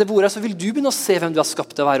sitter ved det bordet, så vil du begynne å se hvem du har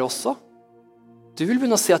skapt til å være også. Du vil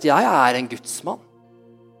begynne å se at jeg er en gudsmann.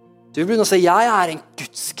 Du vil begynne å se at jeg er en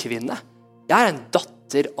gudskvinne. Jeg er en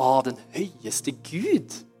datter av den høyeste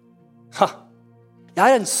Gud. Jeg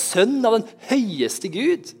er en sønn av den høyeste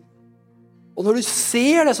Gud. Og når du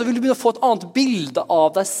ser det, så vil du begynne å få et annet bilde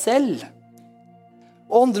av deg selv.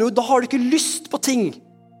 Og andre ord, da har du ikke lyst på ting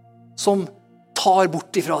som tar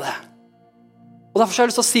bort ifra det. Og derfor har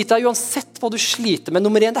jeg lyst til å si til deg, uansett hva du sliter med,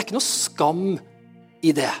 nummer 1, det er ikke noe skam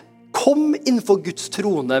i det. Kom innenfor Guds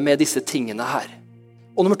trone med disse tingene her.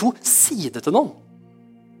 Og nummer 2, si det til noen.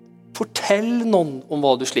 Fortell noen om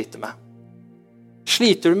hva du sliter med.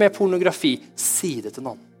 Sliter du med pornografi, si det til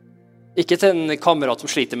noen. Ikke til en kamerat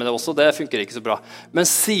som sliter med det også, det funker ikke så bra. Men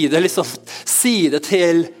si det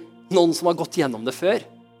til noen som har gått gjennom det før,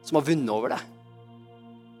 som har vunnet over det.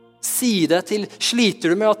 Si det til,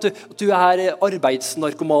 sliter du med at du er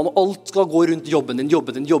arbeidsnarkoman, og alt skal gå rundt jobben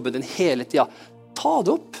din hele tiden. Ta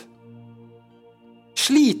det opp.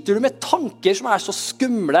 Sliter du med tanker som er så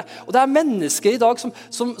skumle, og det er mennesker i dag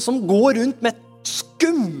som går rundt med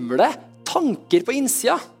skumle tanker på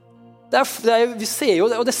innsida. Vi ser jo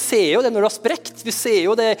det, og det ser jo det når det har sprekt. Vi ser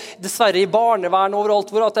jo det dessverre i barnevern overalt,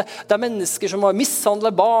 hvor at det er mennesker som har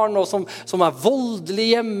mishandlet barn, og som er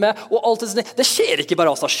voldelige hjemme, og alt det sånn. Det skjer ikke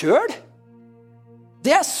bare av seg selv.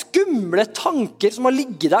 Det er skumle tanker som har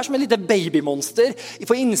ligget der som en lite babymonster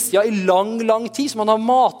på innsida i lang, lang tid, som man har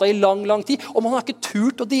matet i lang, lang tid, og man har ikke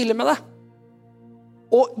turt å deale med det.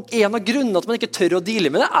 Og en av grunnene at man ikke tør å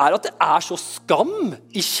deale med det, er at det er så skam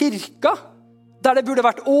i kirka, der det burde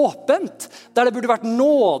vært åpent, der det burde vært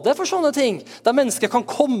nåde for sånne ting, der mennesker kan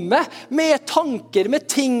komme med tanker, med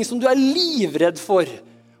ting som du er livredd for,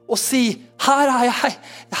 og si, her er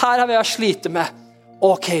hva jeg sliter med.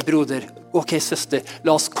 Ok, broder, ok, søster,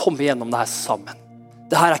 la oss komme gjennom det her sammen.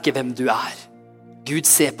 Det her er ikke hvem du er. Gud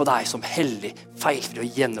ser på deg som hellig, feilfri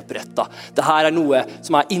og gjenoppretta. Det her er noe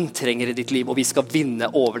som er inntrenger i ditt liv, og vi skal vinne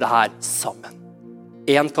over det her sammen.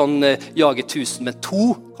 En kan jage 1000, men 2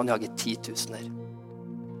 kan jage 10 000.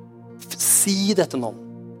 Si det til noen.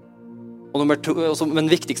 Og nummer 2, men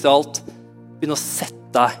viktigst av alt, begynn å sette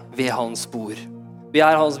deg ved hans bord. Vi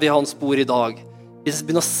er ved hans bord i dag.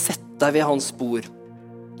 Begynn å sette deg ved hans bord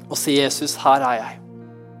og si, Jesus, her er jeg.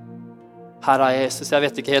 Her er Jesus, jeg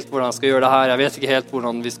vet ikke helt hvordan jeg skal gjøre det her, jeg vet ikke helt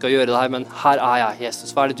hvordan vi skal gjøre det her, men her er jeg,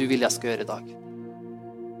 Jesus. Hva er det du vil jeg skal gjøre i dag?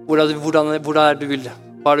 Hva er det du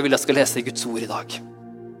vil jeg skal lese i Guds ord i dag?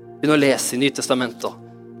 Begynn å lese i Nytestamentet.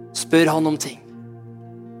 Spør han om ting.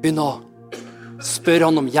 Begynn å spørre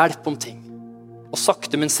han om hjelp om ting. Og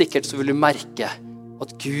sakte, men sikkert så vil du merke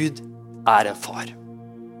at Gud er en far.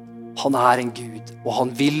 Han er en Gud, og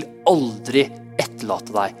han vil aldri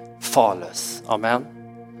etterlate deg farløs. Amen.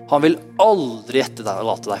 Han vil aldri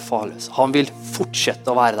etterlate deg farløs. Han vil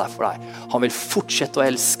fortsette å være der for deg. Han vil fortsette å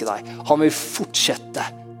elske deg. Han vil fortsette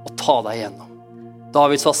å ta deg gjennom.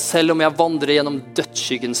 David sa, selv om jeg vandrer gjennom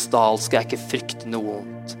dødsskyggens dal, skal jeg ikke frykte noe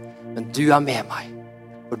ondt. Men du er med meg.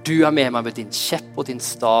 For du er med meg med din kjepp og din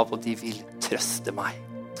stav, og de vil trøste meg.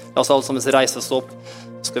 La oss alle sammen reise oss opp,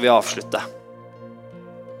 så skal vi avslutte.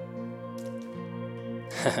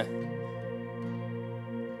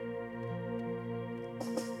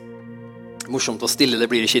 Morsomt og stille det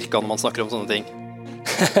blir i kirka når man snakker om sånne ting.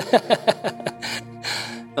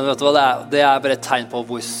 Men vet du hva, det er bare et tegn på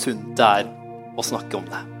hvor sunt det er å snakke om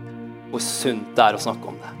det. Hvor sunt det er å snakke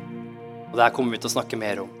om det. Og det her kommer vi til å snakke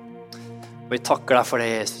mer om. Og vi takker deg for det,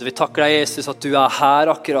 Jesus. Vi takker deg, Jesus, at du er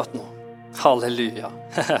her akkurat nå. Halleluja.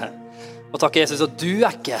 Og takk, Jesus, at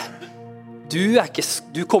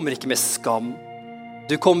du kommer ikke med skam.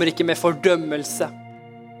 Du kommer ikke med fordømmelse.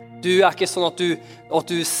 Du er ikke sånn at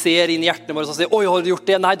du ser inn i hjertene våre og sier, oi, har du gjort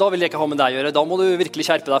det? Nei, da vil jeg ikke ha med deg å gjøre. Da må du virkelig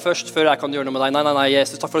skjerpe deg først, før jeg kan gjøre noe med deg. Nei,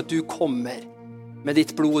 Jesus, takk for at du kommer med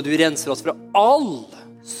ditt blod, og du renser oss fra all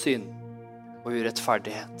synd og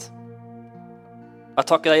urettferdighet. Jeg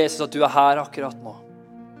takker deg, Jesus, at du er her akkurat nå.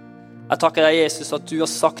 Jeg takker deg, Jesus, at du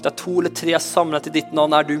har sagt at 2 eller 3 er samlet i ditt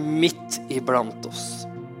navn, er du midt iblant oss.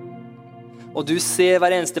 Og du ser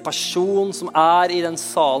hver eneste person som I den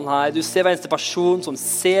salen her. Du ser hver eneste person som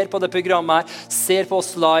ser på det programmet her, ser på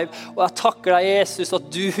oss live. Og jeg takker deg, Jesus,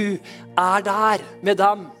 at du der med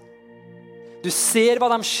dem. Du ser hva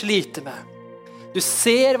de sliter med. Du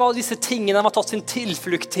ser hva disse tingene de har tatt sin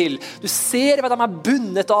tilflukt til. Du ser hva de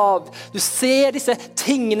bundet av. Du ser disse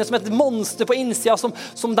tingene som et monster på innsida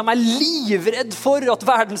som de livredd for at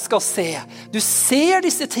verden skal se. Du ser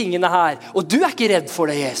disse tingene her, og du ikke redd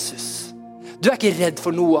for det, Jesus. Du ikke redd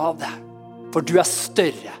for noe av det, for du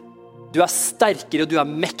større, du sterkere og du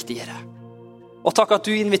mektigere. Og takk at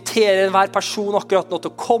du inviterer hver person akkurat nå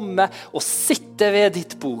til å komme og sitte ved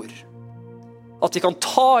ditt bord. At vi kan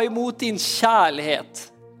ta imot din kjærlighet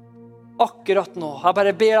akkurat nå. Jeg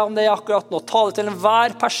bare ber deg om det akkurat nå. Ta det til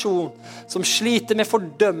enhver person som sliter med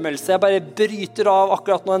fordømmelse. Jeg bare bryter av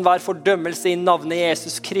akkurat nå enhver fordømmelse i navnet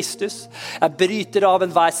Jesus Kristus. Jeg bryter av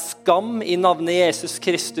enhver skam i navnet Jesus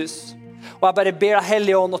Kristus. Og jeg bare ber deg,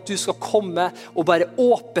 Hellige Ånd, at du skal komme og bare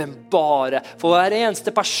åpenbare for hver eneste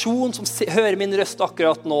person som hører min røst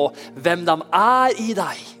akkurat nå, hvem de i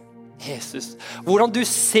deg, Jesus. Hvordan du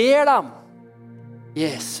ser dem,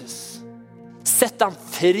 Jesus. Sett dem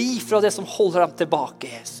fri fra det som holder dem tilbake,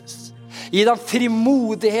 Jesus. Gi dem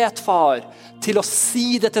frimodighet, far, til å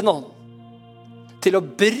si det til noen. Til å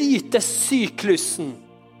bryte syklusen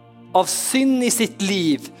av synd i sitt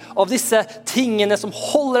liv, av disse tingene som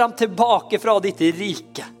holder dem tilbake fra ditt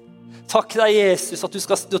rike. Takk deg, Jesus, at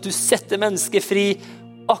du setter mennesker fri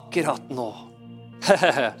akkurat nå.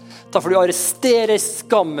 Takk for du arresterer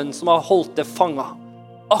skammen som har holdt det fanget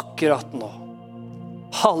akkurat nå.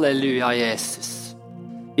 Halleluja, Jesus.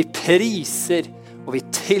 Vi priser og vi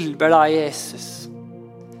tilber deg, Jesus.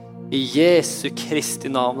 I Jesu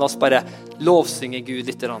Kristi navn. La oss bare lovsynge Gud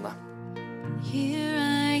litt. Here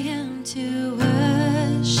I am to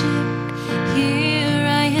worship. Here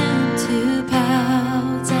I am to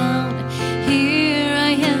bow down. Here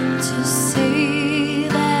I am to say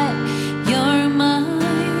that you're my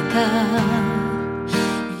God.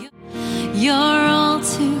 You're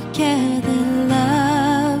altogether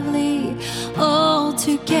lovely,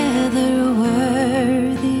 altogether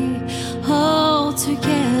worthy,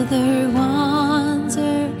 altogether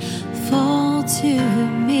wonderful to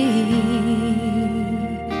me.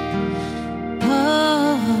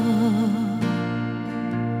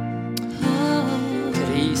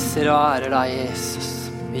 Priser og ærer deg, Jesus.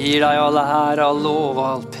 Gir deg all ære, all lov og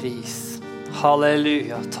all pris.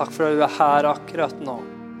 Halleluja. Takk for at du her akkurat nå.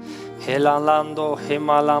 Helanlando,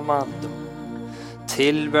 himmalamando.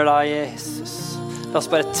 Tilber deg, Jesus. La oss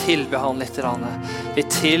bare tilbe han litt. Vi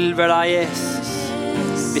tilber deg, Jesus.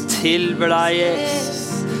 Vi tilber deg, Jesus.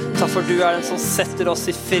 Takk for du den som setter oss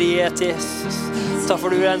i frihet, Jesus. Takk for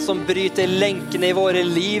du den som bryter lenkene i våre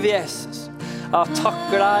liv, Jesus. Jeg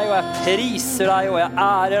takker deg, og jeg priser deg, og jeg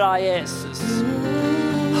ærer deg, Jesus.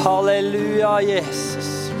 Halleluja, Jesus.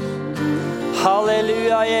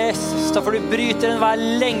 Halleluja, Jesus. Takk for du bryter enhver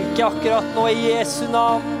lenke akkurat nå i Jesu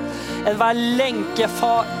navn. Enhver lenke,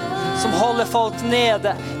 far, som holder folk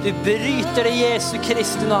nede. Du bryter det i Jesu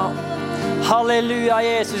Kristi navn. Halleluja,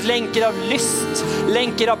 Jesus. Lenker av lyst,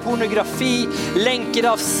 lenker av pornografi, lenker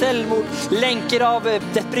av selvmord, lenker av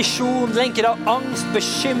depresjon, lenker av angst,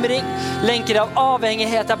 bekymring, lenker av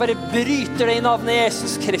avhengighet. Jeg bare bryter det i navnet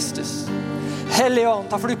Jesus Kristus. Hellige Ånd,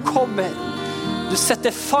 takk for du kommer. Du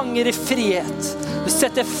setter fanger i frihet. Du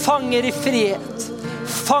setter fanger i frihet.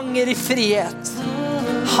 Fanger i frihet.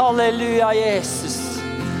 Halleluja, Jesus.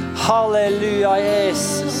 Halleluja,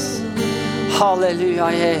 Jesus.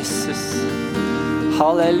 Halleluja, Jesus.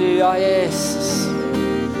 Halleluja, Jesus.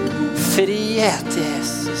 Frihet,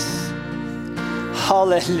 Jesus.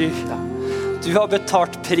 Halleluja. Du har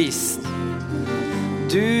betalt prisen.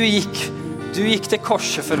 Du gikk til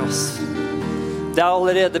korset for oss. Det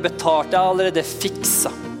allerede betalt, det allerede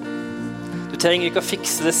fikset. Du trenger ikke å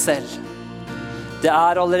fikse det selv. Det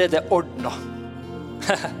allerede ordnet.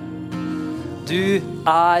 Du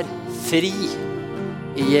fri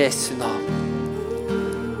i Jesu navn.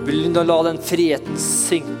 Begynn å la den friheten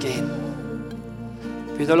synke inn.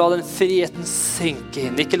 Begynn å la den friheten synke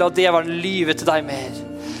inn. Ikke la djevelen lyve til deg mer.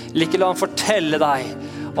 Ikke la han fortelle deg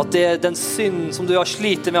at det den synden som du har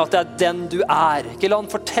slitet med, at det den du Ikke la han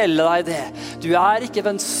fortelle deg det. Du ikke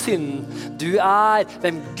den synden. Du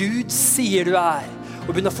hvem Gud sier du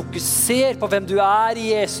Og begynne å fokusere på hvem du i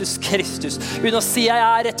Jesus Kristus. Begynne å si,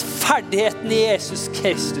 jeg rettferdigheten i Jesus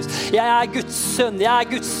Kristus. Jeg Guds sønn, jeg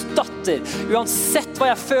Guds datter. Uansett hva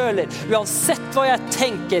jeg føler, uansett hva jeg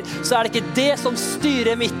tenker, så det ikke det som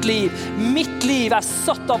styrer mitt liv. Mitt liv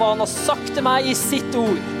satt av hva han har sagt til meg i sitt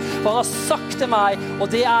ord. Hva han har sagt til meg, og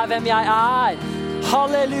det hvem jeg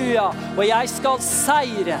Halleluja. Og jeg skal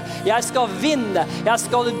seire, jeg skal vinne, jeg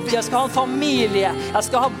skal ha en familie, jeg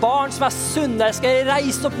skal ha barn som sunne, jeg skal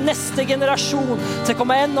reise opp neste generasjon til å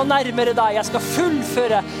komme enda nærmere deg. Jeg skal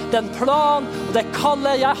fullføre den plan og det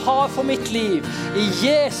kallet jeg har for mitt liv. I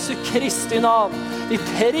Jesu Kristi navn. Vi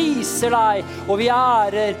priser deg, og vi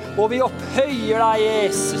ærer, og vi opphøyer deg,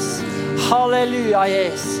 Jesus. Halleluja,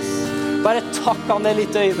 Jesus. Bare takk han det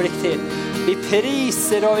litt øyeblikk til. Vi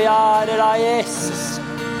priser og vi ærer deg, Jesus.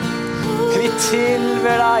 Vi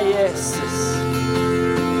tilber deg, Jesus.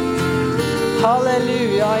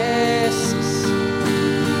 Halleluja, Jesus.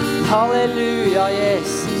 Halleluja,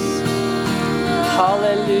 Jesus.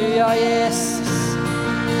 Halleluja, Jesus.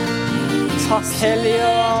 Takk, Hellige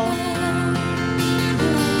Ånd.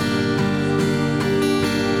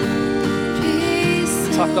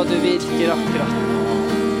 Takk at du virker akkurat nå.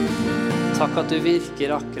 Takk at du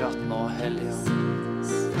virker akkurat nå, Hellige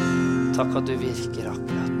Ånd. Takk at du virker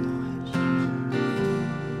akkurat nå.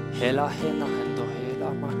 Hela hena hendo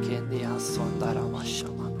hela makeni asondara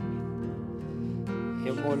mashaman.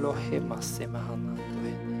 Hemolo hemasi mahanando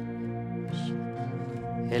hene.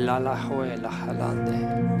 Hela la hoela halande.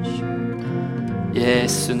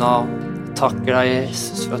 Jesu navn. Takker deg,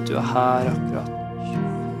 Jesus, for at du her akkurat nå.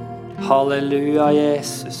 Halleluja,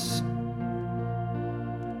 Jesus.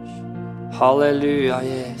 Halleluja,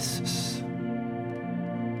 Jesus.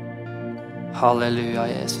 Halleluja,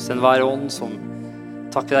 Jesus. En hver ånd som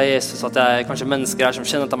takker deg, Jesus, at det kanskje mennesker her som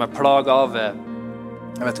kjenner at de plaget av,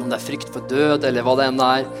 jeg vet ikke om det frykt for død, eller hva det enn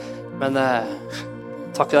men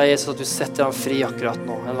takker deg, Jesus, at du setter ham fri akkurat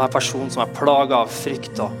nå. En hver person som plaget av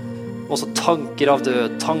frykt, og også tanker av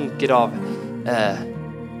død, tanker av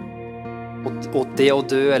og det å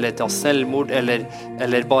dø, eller til selvmord,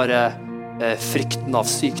 eller bare frykten av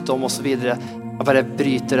sykdom og så videre. Jeg bare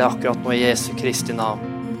bryter det akkurat nå i Jesu Kristi navn.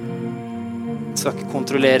 Jeg skal ikke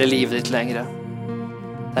kontrollere livet ditt lenger.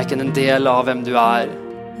 Det ikke en del av hvem du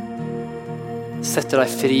Setter deg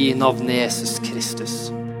fri i navnet Jesus Kristus.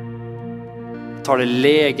 Tar det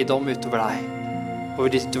legedom utover deg,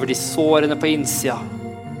 utover de sårene på innsida,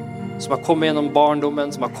 som har kommet gjennom barndommen,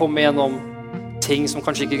 som har kommet gjennom ting som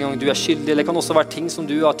kanskje ikke engang du skyldig, eller kan også være ting som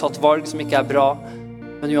du har tatt valg som ikke bra.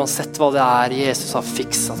 Men uansett hva det Jesus har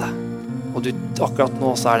fikset det. Og akkurat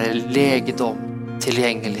nå så det legedom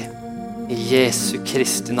tilgjengelig. I Jesu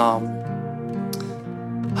Kristi navn.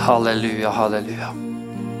 Halleluja, halleluja.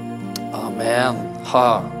 Amen.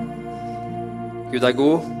 Gud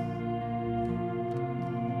god.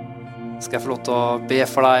 Skal jeg få lov til å be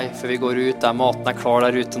for deg før vi går ut? Maten klar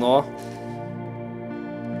der ute nå.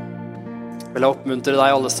 Vil jeg oppmuntre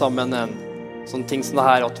deg alle sammen en sånn ting som det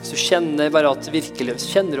her, at hvis du kjenner bare at virkelig,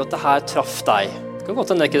 kjenner du at det her traff deg, det kan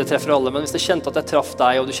godt hende ikke det treffer alle, men hvis du kjente at det traff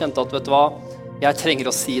deg, og du kjente at, vet du hva, jeg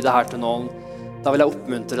trenger å si det her til noen, da vil jeg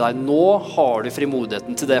oppmuntre deg, nå har du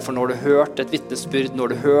frimodigheten til det, for når du hørt et vittnesbyrd,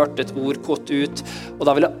 når du hørt et ord gått ut, og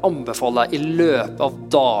da vil jeg anbefale deg i løpet av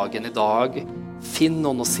dagen i dag, finn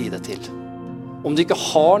noen å si det til. Om du ikke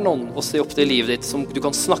har noen å se opp til livet ditt som du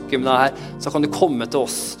kan snakke med deg her, så kan du komme til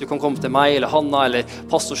oss. Du kan komme til meg eller Hanna eller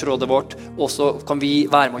pastorsrådet vårt, og så kan vi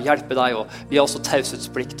være med å hjelpe deg. Og vi har også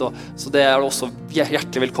taushetsplikt, så det du også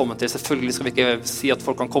hjertelig velkommen til. Selvfølgelig skal vi ikke si at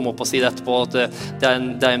folk kan komme opp og si det etterpå, at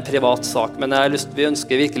det en privat sak. Men vi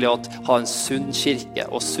ønsker virkelig å ha en sunn kirke,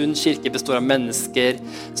 og sunn kirke består av mennesker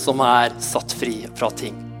som satt fri fra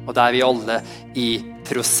ting. Og det vi alle i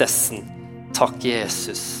prosessen. Takk,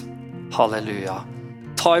 Jesus. Halleluja.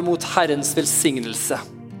 Ta imot Herrens velsignelse.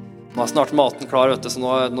 Nå snart maten klar, så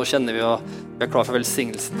nå kjenner vi at vi klar for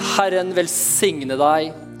velsignelsen. Herren velsigne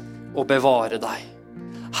deg og bevare deg.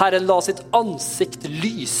 Herren la sitt ansikt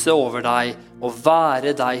lyse over deg og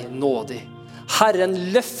være deg nådig. Herren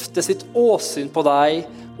løfte sitt åsyn på deg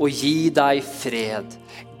og gi deg fred.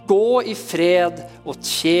 Gå i fred og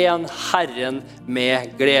tjen Herren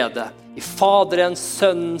med glede. I Faderens,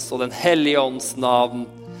 Sønnens og den Hellige Ånds navn.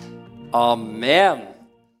 Amen.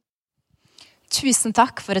 Tusen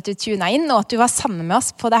takk for at du tunet inn og at du var sammen med oss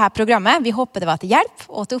på dette programmet. Vi håper det var til hjelp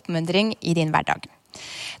og til oppmuntring i din hverdag.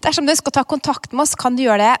 Dersom du ønsker å ta kontakt med oss, kan du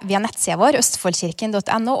gjøre det via nettsida vår,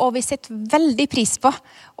 østfoldkirken.no, og vi setter veldig pris på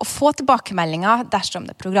å få tilbakemeldinger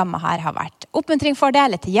dersom det programmet her har vært oppmuntring for det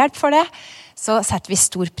eller til hjelp for det, så setter vi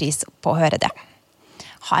stor pris på å høre det.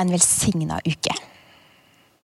 Ha en velsignet uke.